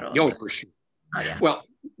think about all of them. for sure. Oh, yeah. Well,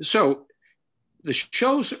 so the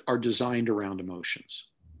shows are designed around emotions.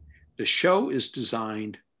 The show is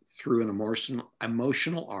designed through an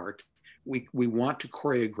emotional arc. We want to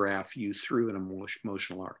choreograph you through an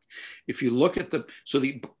emotional arc. If you look at the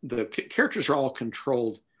characters are all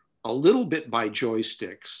controlled a little bit by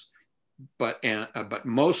joysticks, but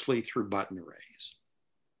mostly through button arrays.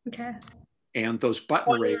 Okay. And those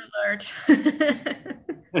button arrays. Alert.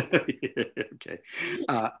 Okay.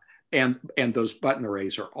 And those button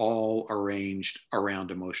arrays are all arranged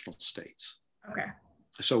around emotional states. Okay.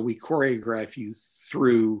 So we choreograph you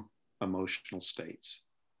through emotional states.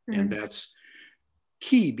 Mm-hmm. And that's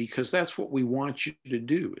key, because that's what we want you to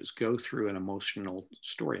do, is go through an emotional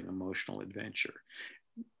story, an emotional adventure.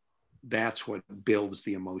 That's what builds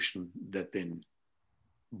the emotion that then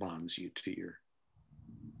bonds you to your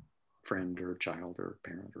friend or child or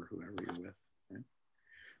parent or whoever you're with. Right?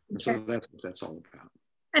 Okay. So that's what that's all about.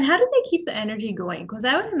 And how do they keep the energy going? Because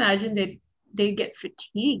I would imagine that they get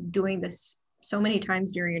fatigued doing this so many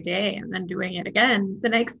times during a day and then doing it again the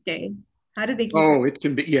next day. How do they keep it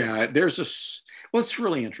can be, it's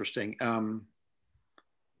really interesting.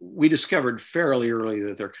 We discovered fairly early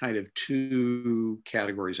that there are kind of two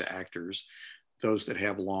categories of actors: those that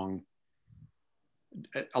have a lot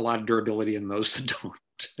of durability, and those that don't.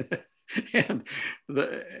 and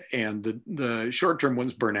the short-term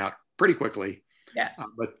ones burn out pretty quickly. Yeah.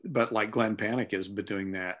 But like Glenn Panic has been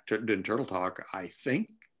doing that in Turtle Talk. I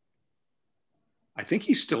think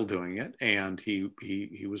he's still doing it, and he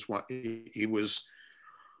was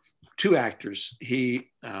two actors. He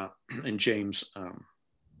and James.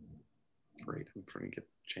 Great, I'm trying to get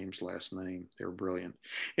James' last name. They were brilliant.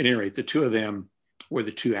 At any rate, the two of them were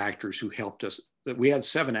the two actors who helped us. We had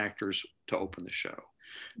 7 actors to open the show,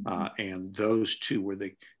 and those two were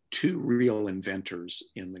the two real inventors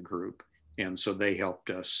in the group, and so they helped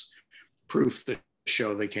us proof the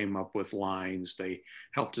show. They came up with lines. They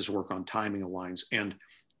helped us work on timing of lines. And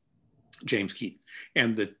James Keaton.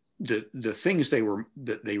 And the things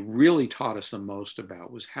that they really taught us the most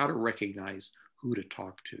about was how to recognize who to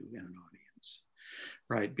talk to in an audience,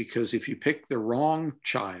 right? Because if you pick the wrong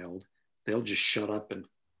child, they'll just shut up, and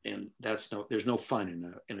there's no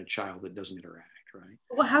fun in a child that doesn't interact, right?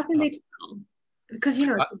 Well, how can they tell? Because it's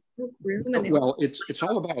a room. Well, it's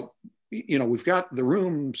all about, we've got, the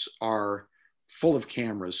rooms are full of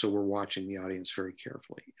cameras, so we're watching the audience very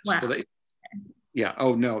carefully. Wow. So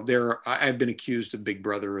oh no, I've been accused of Big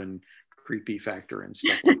Brother and creepy factor and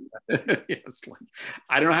stuff like that. Yes,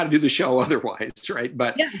 I don't know how to do the show otherwise, right?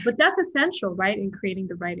 But that's essential, right, in creating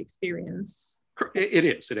the right experience. It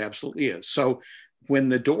is. It absolutely is. So when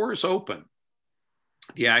the doors open,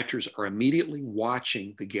 the actors are immediately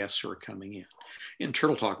watching the guests who are coming in. In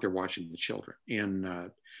Turtle Talk, they're watching the children.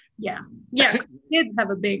 Kids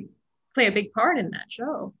play a big part in that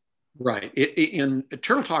show. Right. In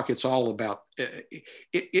Turtle Talk, it's all about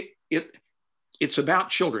it's about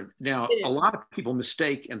children. Now, a lot of people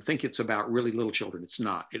mistake and think it's about really little children. It's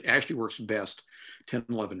not. It actually works best 10,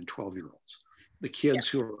 11, and 12-year-olds. The kids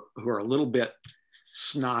who are a little bit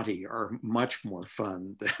snotty are much more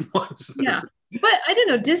fun than ones that are. But I don't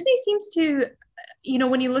know. Disney seems to,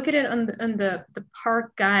 when you look at it on the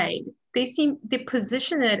park guide, they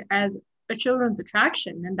position it as a children's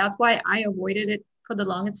attraction, and that's why I avoided it for the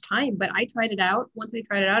longest time. But I tried it out. Once I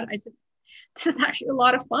tried it out, I said, this is actually a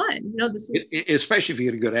lot of fun. This is especially if you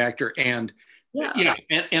get a good actor. And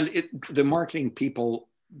the marketing people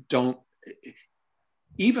don't.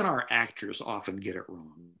 Even our actors often get it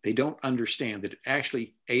wrong. They don't understand that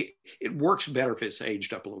it works better if it's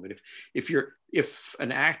aged up a little bit. If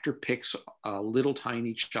an actor picks a little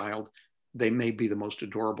tiny child, they may be the most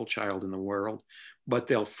adorable child in the world, but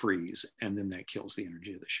they'll freeze, and then that kills the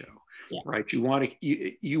energy of the show, right? You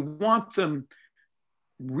want them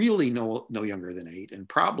really no younger than 8,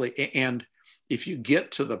 and if you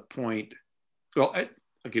get to the point, well,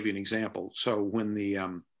 I'll give you an example. So when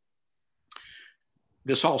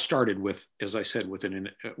this all started with, as I said, with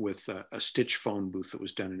a Stitch phone booth that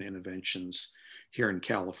was done in Interventions here in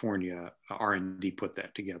California. R&D put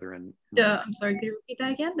that together. And I'm sorry, could you repeat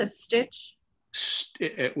that again? The Stitch?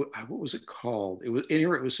 What was it called? It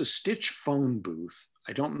was a Stitch phone booth.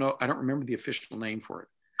 I don't know. I don't remember the official name for it.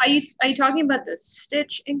 Are you talking about the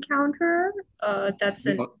Stitch Encounter? That's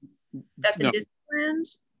in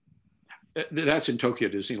Disneyland. That's in Tokyo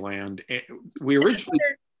Disneyland. We originally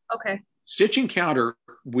okay. Stitch Encounter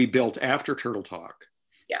we built after Turtle Talk,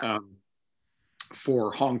 Yeah.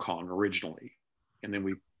 For Hong Kong originally. And then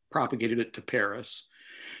we propagated it to Paris.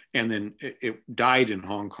 And then it died in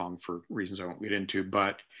Hong Kong for reasons I won't get into.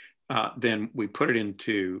 But then we put it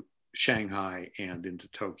into Shanghai and into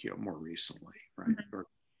Tokyo more recently, right? Mm-hmm. Or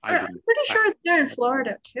I'm pretty sure it's there in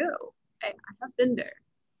Florida too. I have been there.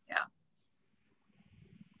 Yeah.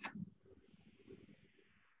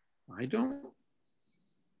 I don't.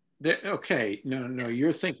 Okay, no,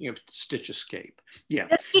 you're thinking of Stitch Escape. Yeah.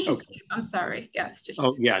 That's Stitch Okay. Escape. I'm sorry. Yeah, Stitch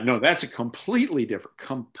Oh, Escape. yeah, no, that's a completely different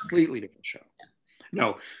show. Yeah.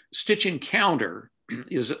 No, Stitch Encounter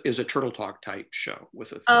is a Turtle Talk type show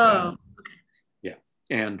with a Oh, okay. yeah,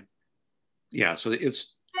 and yeah, so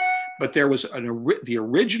but there was the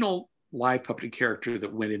original live puppet character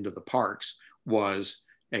that went into the parks was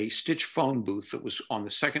a Stitch phone booth that was on the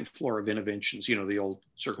second floor of Innovations, the old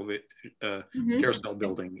Circle Carousel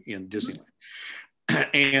building in Disneyland.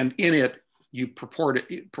 And in it, you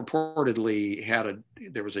purportedly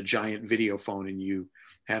there was a giant video phone and you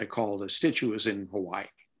had a call to Stitch, who was in Hawaii.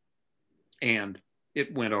 And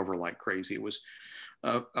it went over like crazy. It was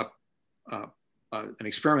an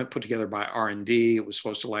experiment put together by R&D. It was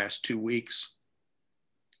supposed to last 2 weeks.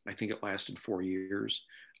 I think it lasted 4 years.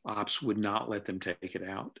 Ops would not let them take it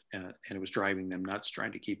out, and it was driving them nuts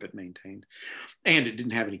trying to keep it maintained. And it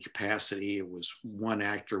didn't have any capacity. It was one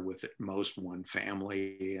actor with at most one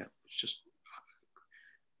family. It was just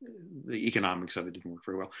the economics of it didn't work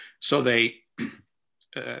very well. So they,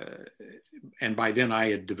 and by then I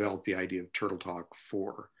had developed the idea of Turtle Talk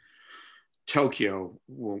for Tokyo.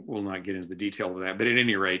 We'll not get into the detail of that, but at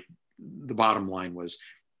any rate, the bottom line was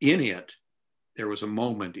in it, there was a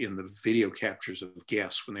moment in the video captures of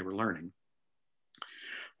guests when they were learning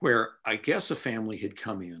where I guess a family had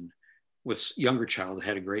come in with younger child that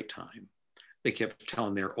had a great time. They kept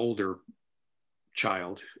telling their older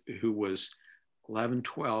child, who was 11,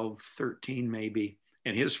 12, 13 maybe,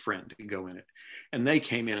 and his friend to go in it. And they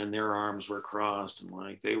came in and their arms were crossed and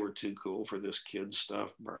like they were too cool for this kid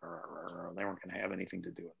stuff. They weren't going to have anything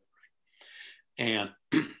to do with it. And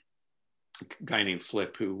a guy named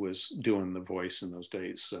Flip, who was doing the voice in those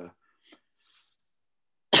days,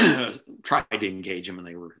 tried to engage him, and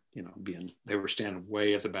they were, they were standing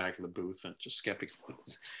way at the back of the booth and just skeptical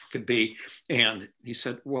as could be. And he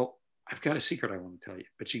said, "Well, I've got a secret I want to tell you,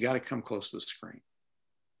 but you got to come close to the screen."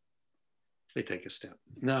 They take a step.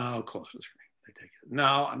 No, close to the screen. They take it.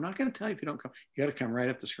 No, I'm not going to tell you if you don't come. You got to come right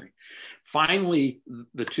up the screen. Finally,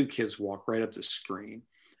 the two kids walk right up the screen,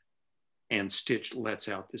 and Stitch lets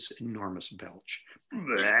out this enormous belch.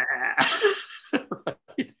 Right?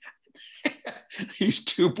 These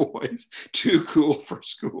two boys, too cool for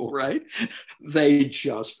school, right? They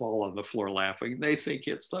just fall on the floor laughing. They think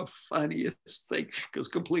it's the funniest thing because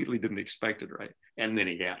completely didn't expect it, right? And then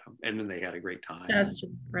he had them, and then they had a great time. That's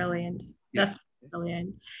just brilliant. That's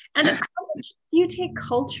brilliant. And how much do you take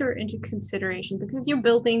culture into consideration? Because you're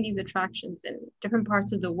building these attractions in different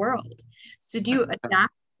parts of the world. So do you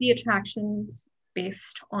adapt the attractions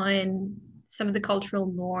based on some of the cultural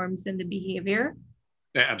norms and the behavior?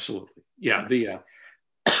 Absolutely. Yeah.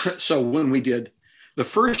 So when we did, the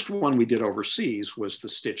first one we did overseas was the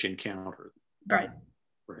Stitch Encounter. Right.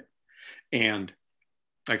 Right. And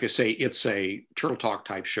like I say, it's a Turtle Talk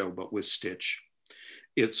type show, but with Stitch.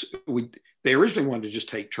 They originally wanted to just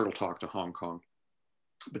take Turtle Talk to Hong Kong,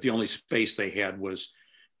 but the only space they had was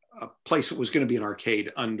a place that was going to be an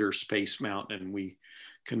arcade under Space Mountain, and we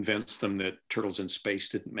convinced them that Turtles in Space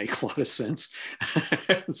didn't make a lot of sense.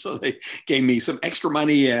 So they gave me some extra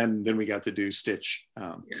money, and then we got to do Stitch.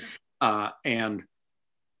 And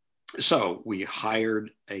so we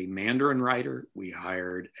hired a Mandarin writer, we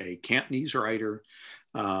hired a Cantonese writer,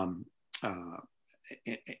 and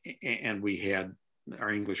we had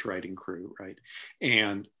our English writing crew, right?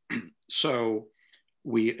 And so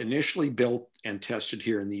we initially built and tested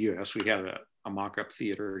here in the US. We had a mock-up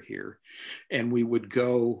theater here, and we would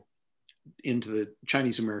go into the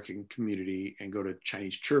Chinese American community and go to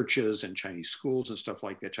Chinese churches and Chinese schools and stuff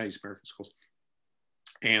like that, Chinese American schools,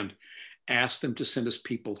 and ask them to send us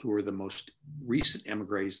people who are the most recent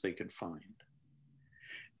emigres they could find.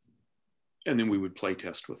 And then we would play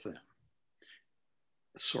test with them.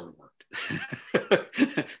 It sort of worked.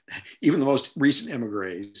 Even the most recent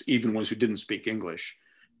emigres, even ones who didn't speak English,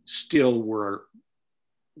 still were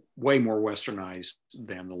way more westernized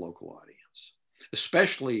than the local audience,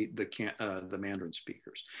 especially the Mandarin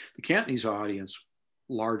speakers. The Cantonese audience,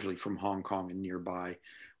 largely from Hong Kong and nearby,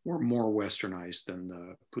 were more westernized than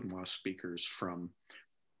the Putonghua speakers from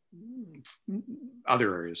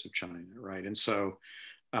other areas of China, right? And so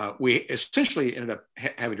we essentially ended up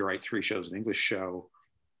having to write 3 shows: an English show,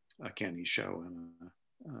 a Cantonese show, and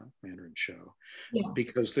Mandarin show, Yeah.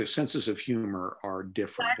 because their senses of humor are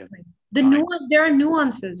different. Exactly. There are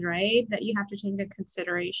nuances, right, that you have to take into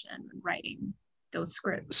consideration when writing those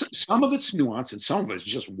scripts. Some of it's nuance and some of it's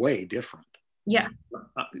just way different. Yeah.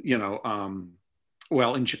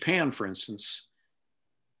 Well, in Japan, for instance,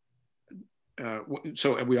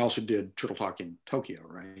 so we also did Turtle Talk in Tokyo,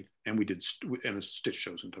 right? And we did, and the Stitch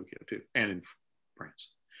shows in Tokyo too, and in France.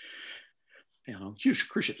 And huge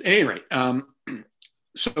cruise ships. At any rate,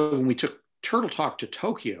 so when we took Turtle Talk to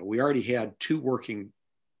Tokyo, we already had 2 working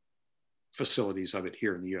facilities of it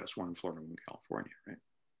here in the US, one in Florida, one in California, right?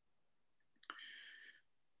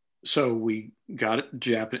 So we got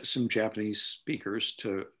some Japanese speakers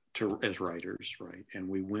to as writers, right? And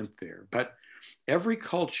we went there. But every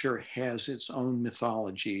culture has its own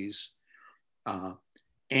mythologies and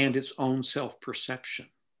its own self-perception,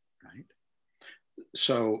 right?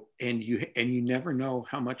 So, and you never know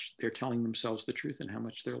how much they're telling themselves the truth and how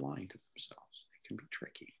much they're lying to themselves. It can be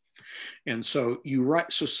tricky. And so you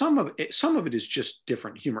write, so some of it is just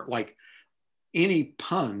different humor. Like any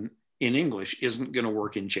pun in English isn't going to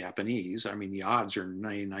work in Japanese. I mean, the odds are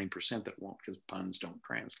 99% that won't, because puns don't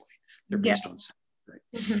translate. They're based on sound, right?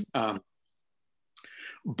 Mm-hmm.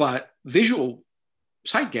 But visual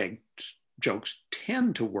sight gag jokes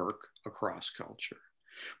tend to work across culture,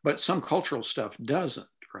 but some cultural stuff doesn't,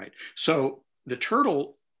 right? So the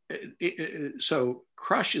turtle, so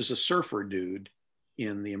Crush is a surfer dude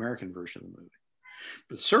in the American version of the movie,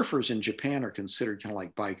 but surfers in Japan are considered kind of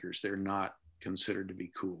like bikers. They're not considered to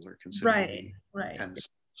be cool, or considered to be kind of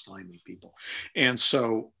slimy people. And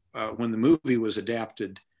so when the movie was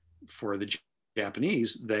adapted for the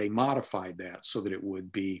Japanese, they modified that so that it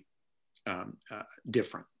would be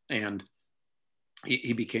different. And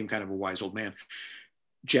he became kind of a wise old man.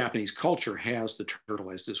 Japanese culture has the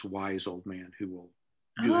turtle as this wise old man who will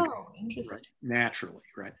do it right, naturally,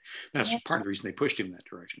 right? That's part of the reason they pushed him in that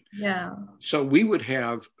direction. Yeah. So we would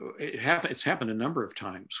have, it's happened a number of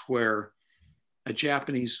times where a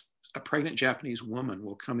pregnant Japanese woman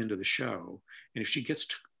will come into the show, and if she gets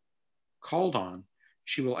called on,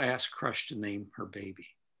 she will ask Crush to name her baby.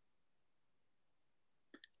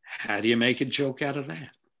 How do you make a joke out of that?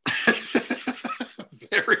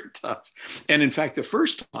 Very tough. And in fact, the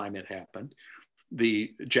first time it happened,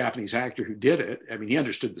 the Japanese actor who did it, I mean, he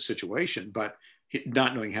understood the situation, but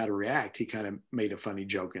not knowing how to react, he kind of made a funny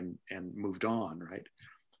joke and moved on, right?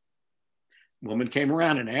 Woman came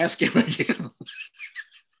around and asked him again.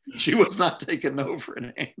 She was not taking no for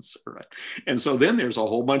an answer, right? And so then there's a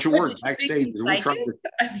whole bunch of work backstage.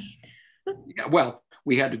 Yeah, well,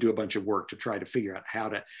 we had to do a bunch of work to try to figure out how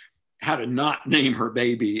to not name her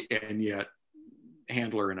baby and yet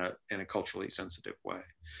handle her in a culturally sensitive way.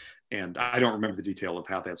 And I don't remember the detail of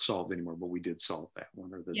how that's solved anymore, but we did solve that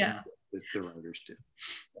one, or the writers did.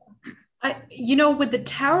 With the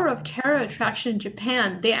Tower of Terror attraction in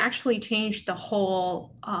Japan, they actually changed the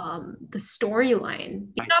whole the storyline.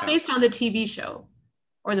 It's not based on the TV show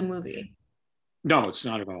or the movie. No, it's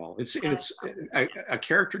not at all. It's a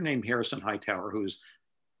character named Harrison Hightower, who's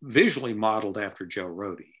visually modeled after Joe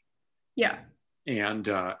Rohde. Yeah.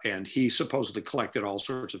 And he supposedly collected all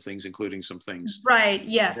sorts of things, including some things. Right.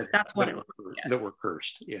 Yes, that's what it was. That were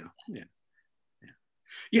cursed. Yeah.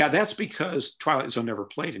 That's because Twilight Zone never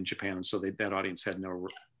played in Japan, and so that audience had no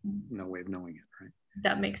way of knowing it. Right.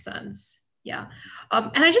 That makes sense. Yeah.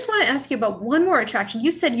 And I just want to ask you about one more attraction. You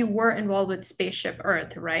said you were involved with Spaceship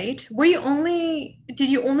Earth, right? Did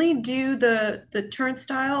you only do the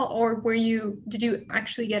turnstile, or did you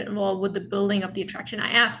actually get involved with the building of the attraction? I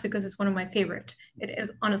asked because it's one of my favorite. It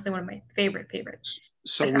is honestly one of my favorites.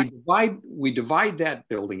 So we divide that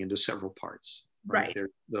building into several parts. Right. There's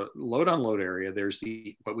the load unload area. There's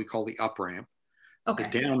what we call the up ramp, the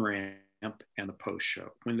down ramp, and the post show.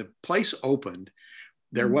 When the place opened,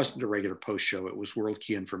 there wasn't a regular post show. It was World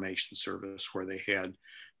Key Information Service, where they had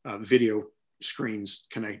video screens,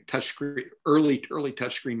 early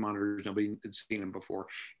touchscreen monitors. Nobody had seen them before.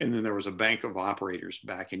 And then there was a bank of operators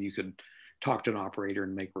back, and you could talk to an operator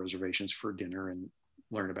and make reservations for dinner and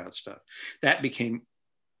learn about stuff. That became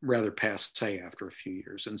rather passe after a few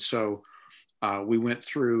years. And so we went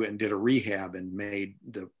through and did a rehab and made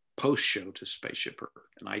the post show to Spaceship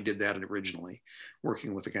Earth. And I did that originally,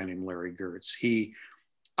 working with a guy named Larry Gertz. He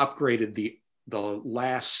upgraded the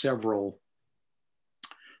last several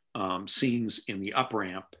scenes in the up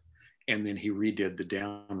ramp, and then he redid the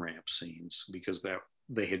down ramp scenes because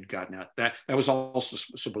they had gotten out. That was also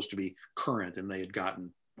supposed to be current, and they had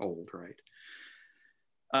gotten old, right?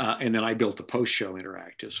 And then I built the post show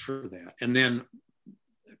interactives for that. And then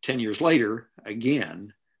 10 years later,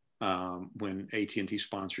 again, when AT&T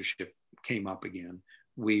sponsorship came up again,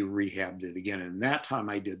 we rehabbed it again. And that time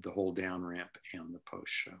I did the whole down ramp and the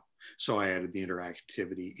post show. So I added the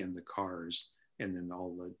interactivity in the cars, and then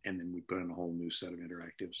we put in a whole new set of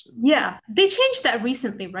interactives. Yeah, they changed that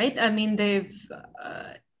recently, right? I mean,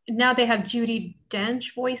 now they have Judi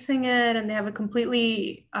Dench voicing it, and they have a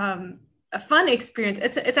completely a fun experience.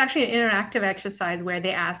 It's actually an interactive exercise where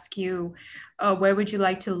they ask you, where would you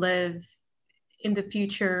like to live in the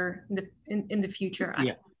future? In the future,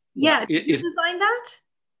 Yeah, yeah. Did you design that?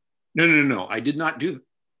 No. I did not do.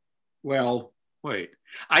 Well, wait.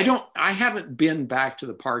 I haven't been back to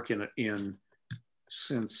the park in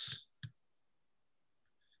since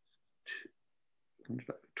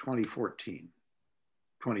 2014,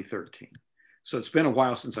 2013. So it's been a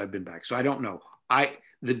while since I've been back. So I don't know.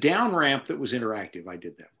 The down ramp that was interactive, I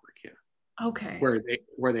did that work. Yeah. Okay.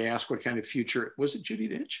 Where they asked what kind of future was it? Judi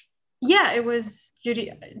Dench? Yeah, it was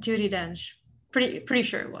Judi Dench. Pretty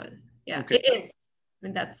sure it was. Yeah, okay. It is. I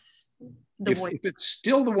mean, that's the voice. If it's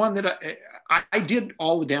still the one that I did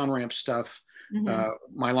all the down ramp stuff. Mm-hmm.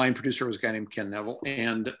 My line producer was a guy named Ken Neville,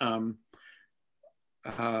 and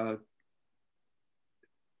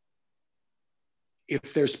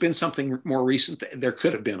if there's been something more recent, there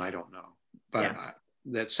could have been. I don't know, but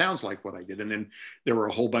that sounds like what I did. And then there were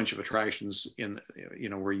a whole bunch of attractions in,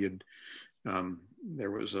 where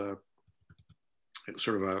there was a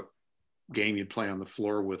sort of a game you'd play on the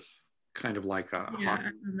floor with kind of like a hockey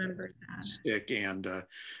stick, and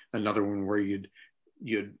another one where you'd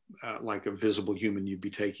like a visible human, you'd be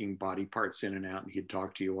taking body parts in and out, and he'd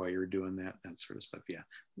talk to you while you're doing that sort of stuff. Yeah,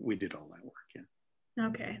 we did all that work. Yeah.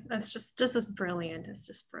 Okay, that's just as brilliant. It's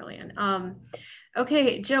just brilliant.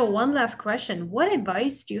 Okay, Joe, one last question. What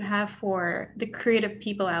advice do you have for the creative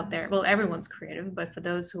people out there? Well, everyone's creative, but for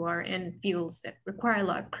those who are in fields that require a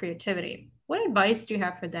lot of creativity, what advice do you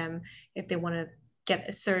have for them if they want to get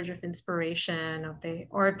a surge of inspiration,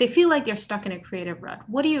 or if they feel like they're stuck in a creative rut?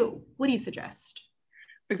 What do you suggest?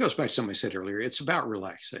 It goes back to something I said earlier. It's about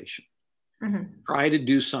relaxation. Mm-hmm. Try to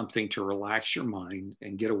do something to relax your mind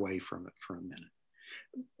and get away from it for a minute.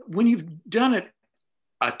 When you've done it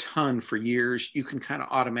a ton for years, you can kind of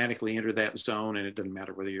automatically enter that zone, and it doesn't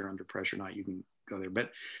matter whether you're under pressure or not, you can go there.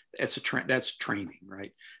 But that's training,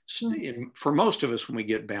 right? Mm-hmm. For most of us, when we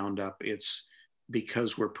get bound up, it's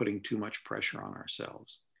because we're putting too much pressure on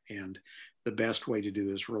ourselves. And the best way to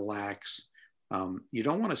do is relax. You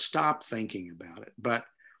don't want to stop thinking about it, but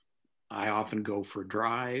I often go for a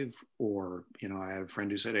drive, or, I had a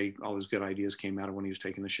friend who said, hey, all his good ideas came out of when he was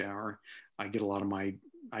taking the shower. I get a lot of my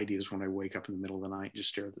ideas when I wake up in the middle of the night, just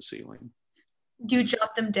stare at the ceiling. Do you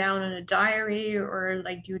jot them down in a diary, or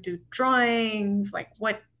like, do you do drawings? Like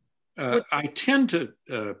what? I tend to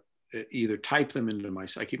either type them into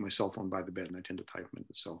I keep my cell phone by the bed, and I tend to type them into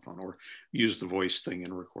the cell phone, or use the voice thing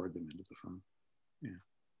and record them into the phone. Yeah.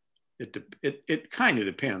 It kind of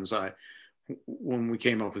depends. When we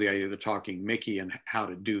came up with the idea of the talking Mickey and how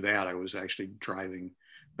to do that, I was actually driving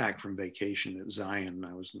back from vacation at Zion.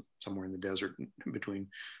 I was somewhere in the desert between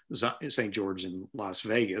St. George and Las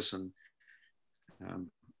Vegas, and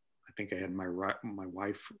I think I had my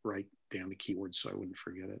wife write down the keywords so I wouldn't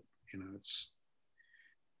forget it. It's,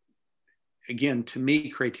 again, to me,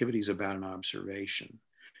 creativity is about an observation.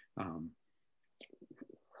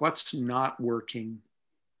 What's not working?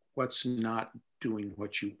 What's not doing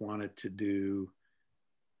what you want it to do?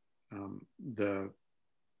 The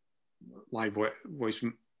live voice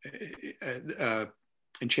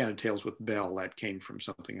Enchanted Tales with Belle, that came from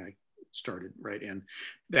something I started, right? And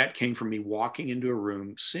that came from me walking into a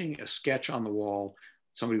room, seeing a sketch on the wall.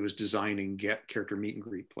 Somebody was designing character meet and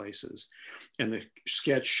greet places. And the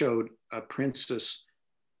sketch showed a princess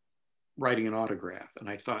writing an autograph. And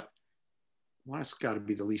I thought, well, that's got to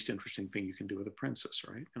be the least interesting thing you can do with a princess,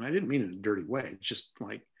 right? And I didn't mean it in a dirty way. It's just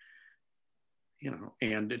like,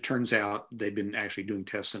 and it turns out they've been actually doing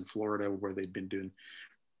tests in Florida where they'd been doing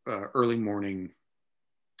early morning,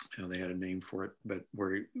 they had a name for it, but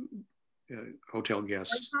where hotel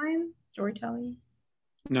guests. Storytelling?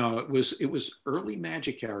 No, it was early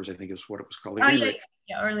magic hours, I think is what it was called.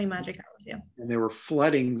 Yeah, early magic hours, yeah. And they were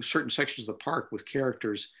flooding certain sections of the park with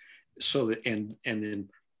characters, so that and then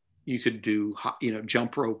you could do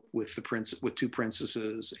jump rope with with two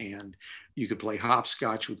princesses, and you could play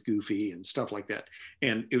hopscotch with Goofy and stuff like that,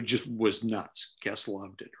 and it just was nuts. Guests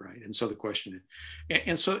loved it, right? And so the question is,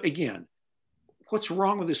 and so again, what's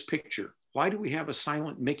wrong with this picture? Why do we have a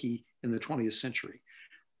silent Mickey in the 20th century?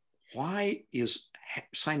 Why is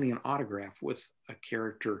signing an autograph with a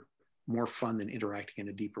character more fun than interacting in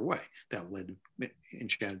a deeper way? That led to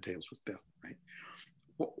Enchanted Tales with Belle, right?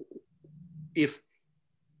 If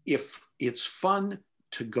it's fun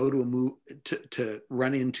to go to a movie, to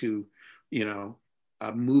run into, a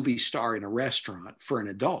movie star in a restaurant for an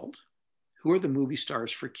adult. Who are the movie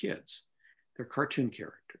stars for kids? They're cartoon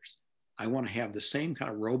characters. I want to have the same kind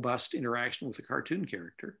of robust interaction with a cartoon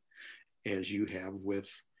character as you have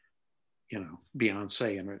with,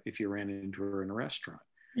 Beyonce, and if you ran into her in a restaurant,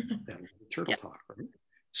 that turtle talk, right?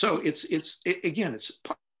 So it's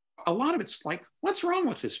a lot of it's like, what's wrong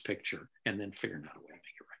with this picture, and then figuring out a way to make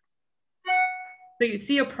it right. So you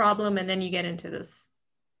see a problem, and then you get into this.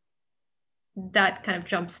 That kind of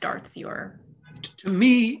jump starts your. To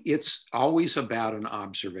me, it's always about an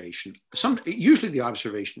observation. Usually the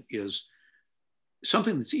observation is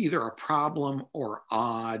something that's either a problem or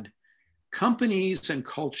odd. Companies and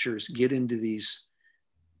cultures get into these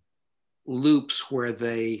loops where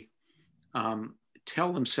they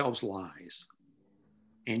tell themselves lies.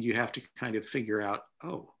 And you have to kind of figure out,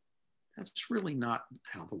 oh, that's really not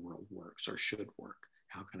how the world works or should work.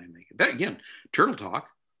 How can I make it better? Again, Turtle Talk.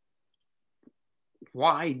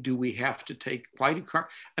 Why do we have to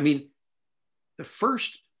the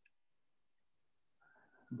first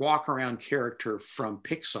walk around character from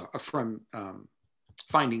Pixar, from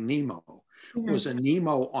Finding Nemo, was a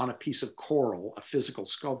Nemo on a piece of coral, a physical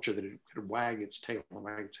sculpture that it could wag its tail and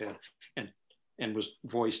wag its head, and was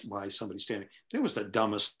voiced by somebody standing. It was the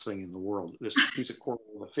dumbest thing in the world. This piece of coral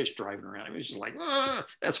with a fish driving around. It was just like,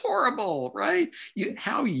 that's horrible, right?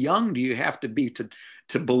 How young do you have to be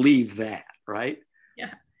to believe that, right?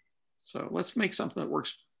 Yeah. So let's make something that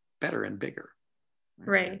works better and bigger.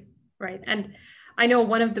 Right. And I know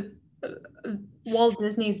one of the Walt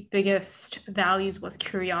Disney's biggest values was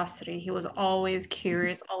curiosity. He was always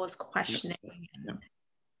curious, always questioning. Yeah.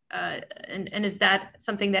 And is that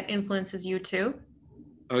something that influences you too?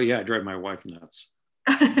 Oh yeah, I drive my wife nuts.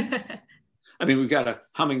 I mean, we've got a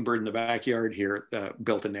hummingbird in the backyard here,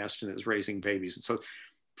 built a nest and is raising babies. And so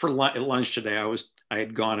at lunch today, I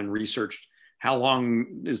had gone and researched how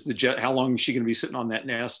long is she going to be sitting on that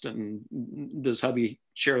nest, and does hubby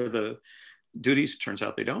share the duties? Turns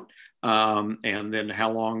out they don't. And then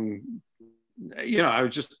how long, I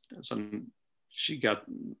was just she got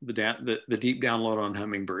the deep download on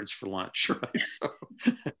hummingbirds for lunch, right? So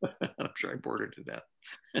I'm sure I bored her to death.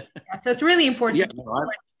 Yeah, so it's really important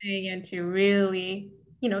and to really,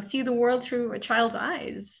 see the world through a child's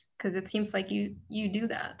eyes, because it seems like you do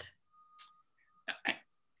that.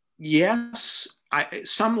 Yes,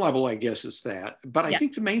 some level, I guess, is that. But I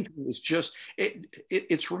think the main thing is just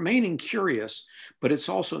it's remaining curious, but it's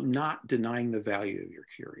also not denying the value of your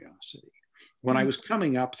curiosity. When I was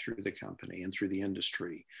coming up through the company and through the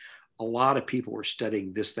industry, a lot of people were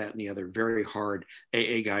studying this, that, and the other very hard.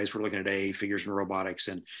 AA guys were looking at AA figures and robotics,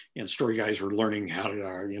 and story guys were learning how to,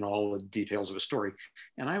 all the details of a story.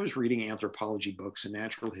 And I was reading anthropology books and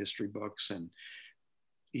natural history books and,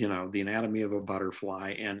 the anatomy of a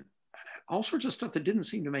butterfly and all sorts of stuff that didn't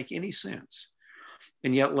seem to make any sense.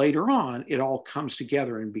 And yet later on, it all comes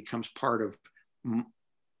together and becomes part of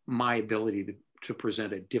my ability to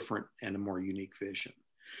present a different and a more unique vision,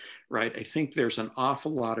 right? I think there's an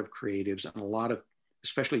awful lot of creatives and a lot of,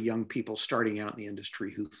 especially young people starting out in the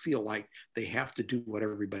industry, who feel like they have to do what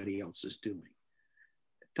everybody else is doing.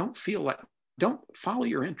 Don't follow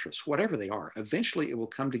your interests, whatever they are. Eventually it will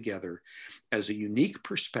come together as a unique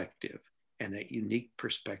perspective, and that unique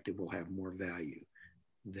perspective will have more value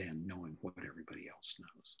than knowing what everybody else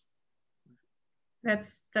knows.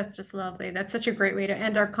 That's just lovely. That's such a great way to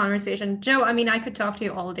end our conversation. Joe, I mean, I could talk to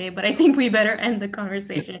you all day, but I think we better end the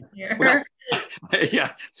conversation here. Well, yeah,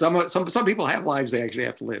 some people have lives they actually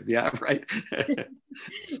have to live. Yeah, right. Yeah.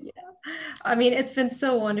 I mean, it's been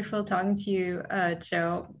so wonderful talking to you,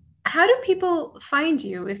 Joe. How do people find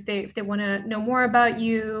you if they want to know more about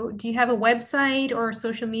you? Do you have a website or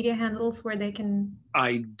social media handles where they can?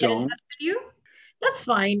 I don't. You? That's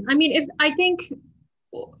fine. I mean, if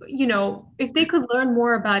they could learn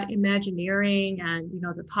more about Imagineering and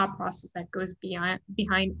the thought process that goes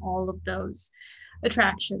behind all of those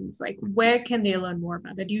attractions, like where can they learn more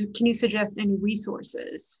about that? Can you suggest any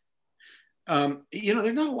resources? There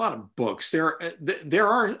are not a lot of books. There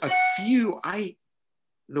are a few.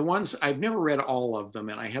 The ones I've never read all of them,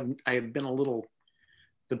 and I have been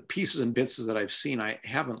the pieces and bits that I've seen I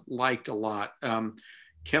haven't liked a lot.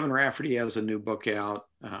 Kevin Rafferty has a new book out,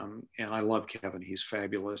 and I love Kevin. He's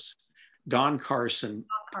fabulous. Don Carson.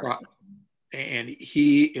 And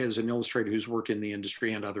he is an illustrator who's worked in the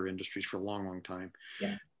industry and other industries for a long, long time.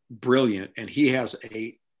 Yeah. Brilliant. And he has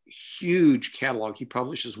a huge catalog. He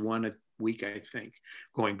publishes one a week, I think,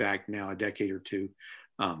 going back now a decade or two,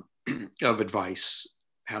 of advice,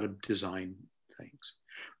 how to design things.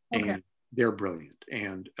 Okay. And they're brilliant,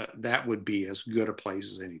 and that would be as good a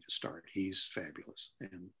place as any to start. He's fabulous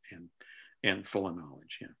and full of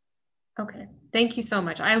knowledge. Yeah. Okay, thank you so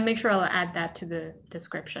much. I'll make sure I'll add that to the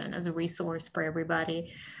description as a resource for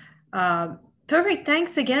everybody. Perfect.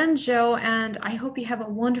 Thanks again, Joe, and I hope you have a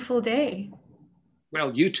wonderful day.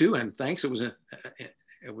 Well, you too, and thanks. It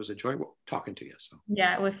was a joy talking to you. So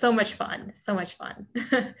yeah, it was so much fun. So much fun.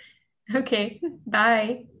 Okay,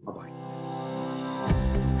 bye. bye bye.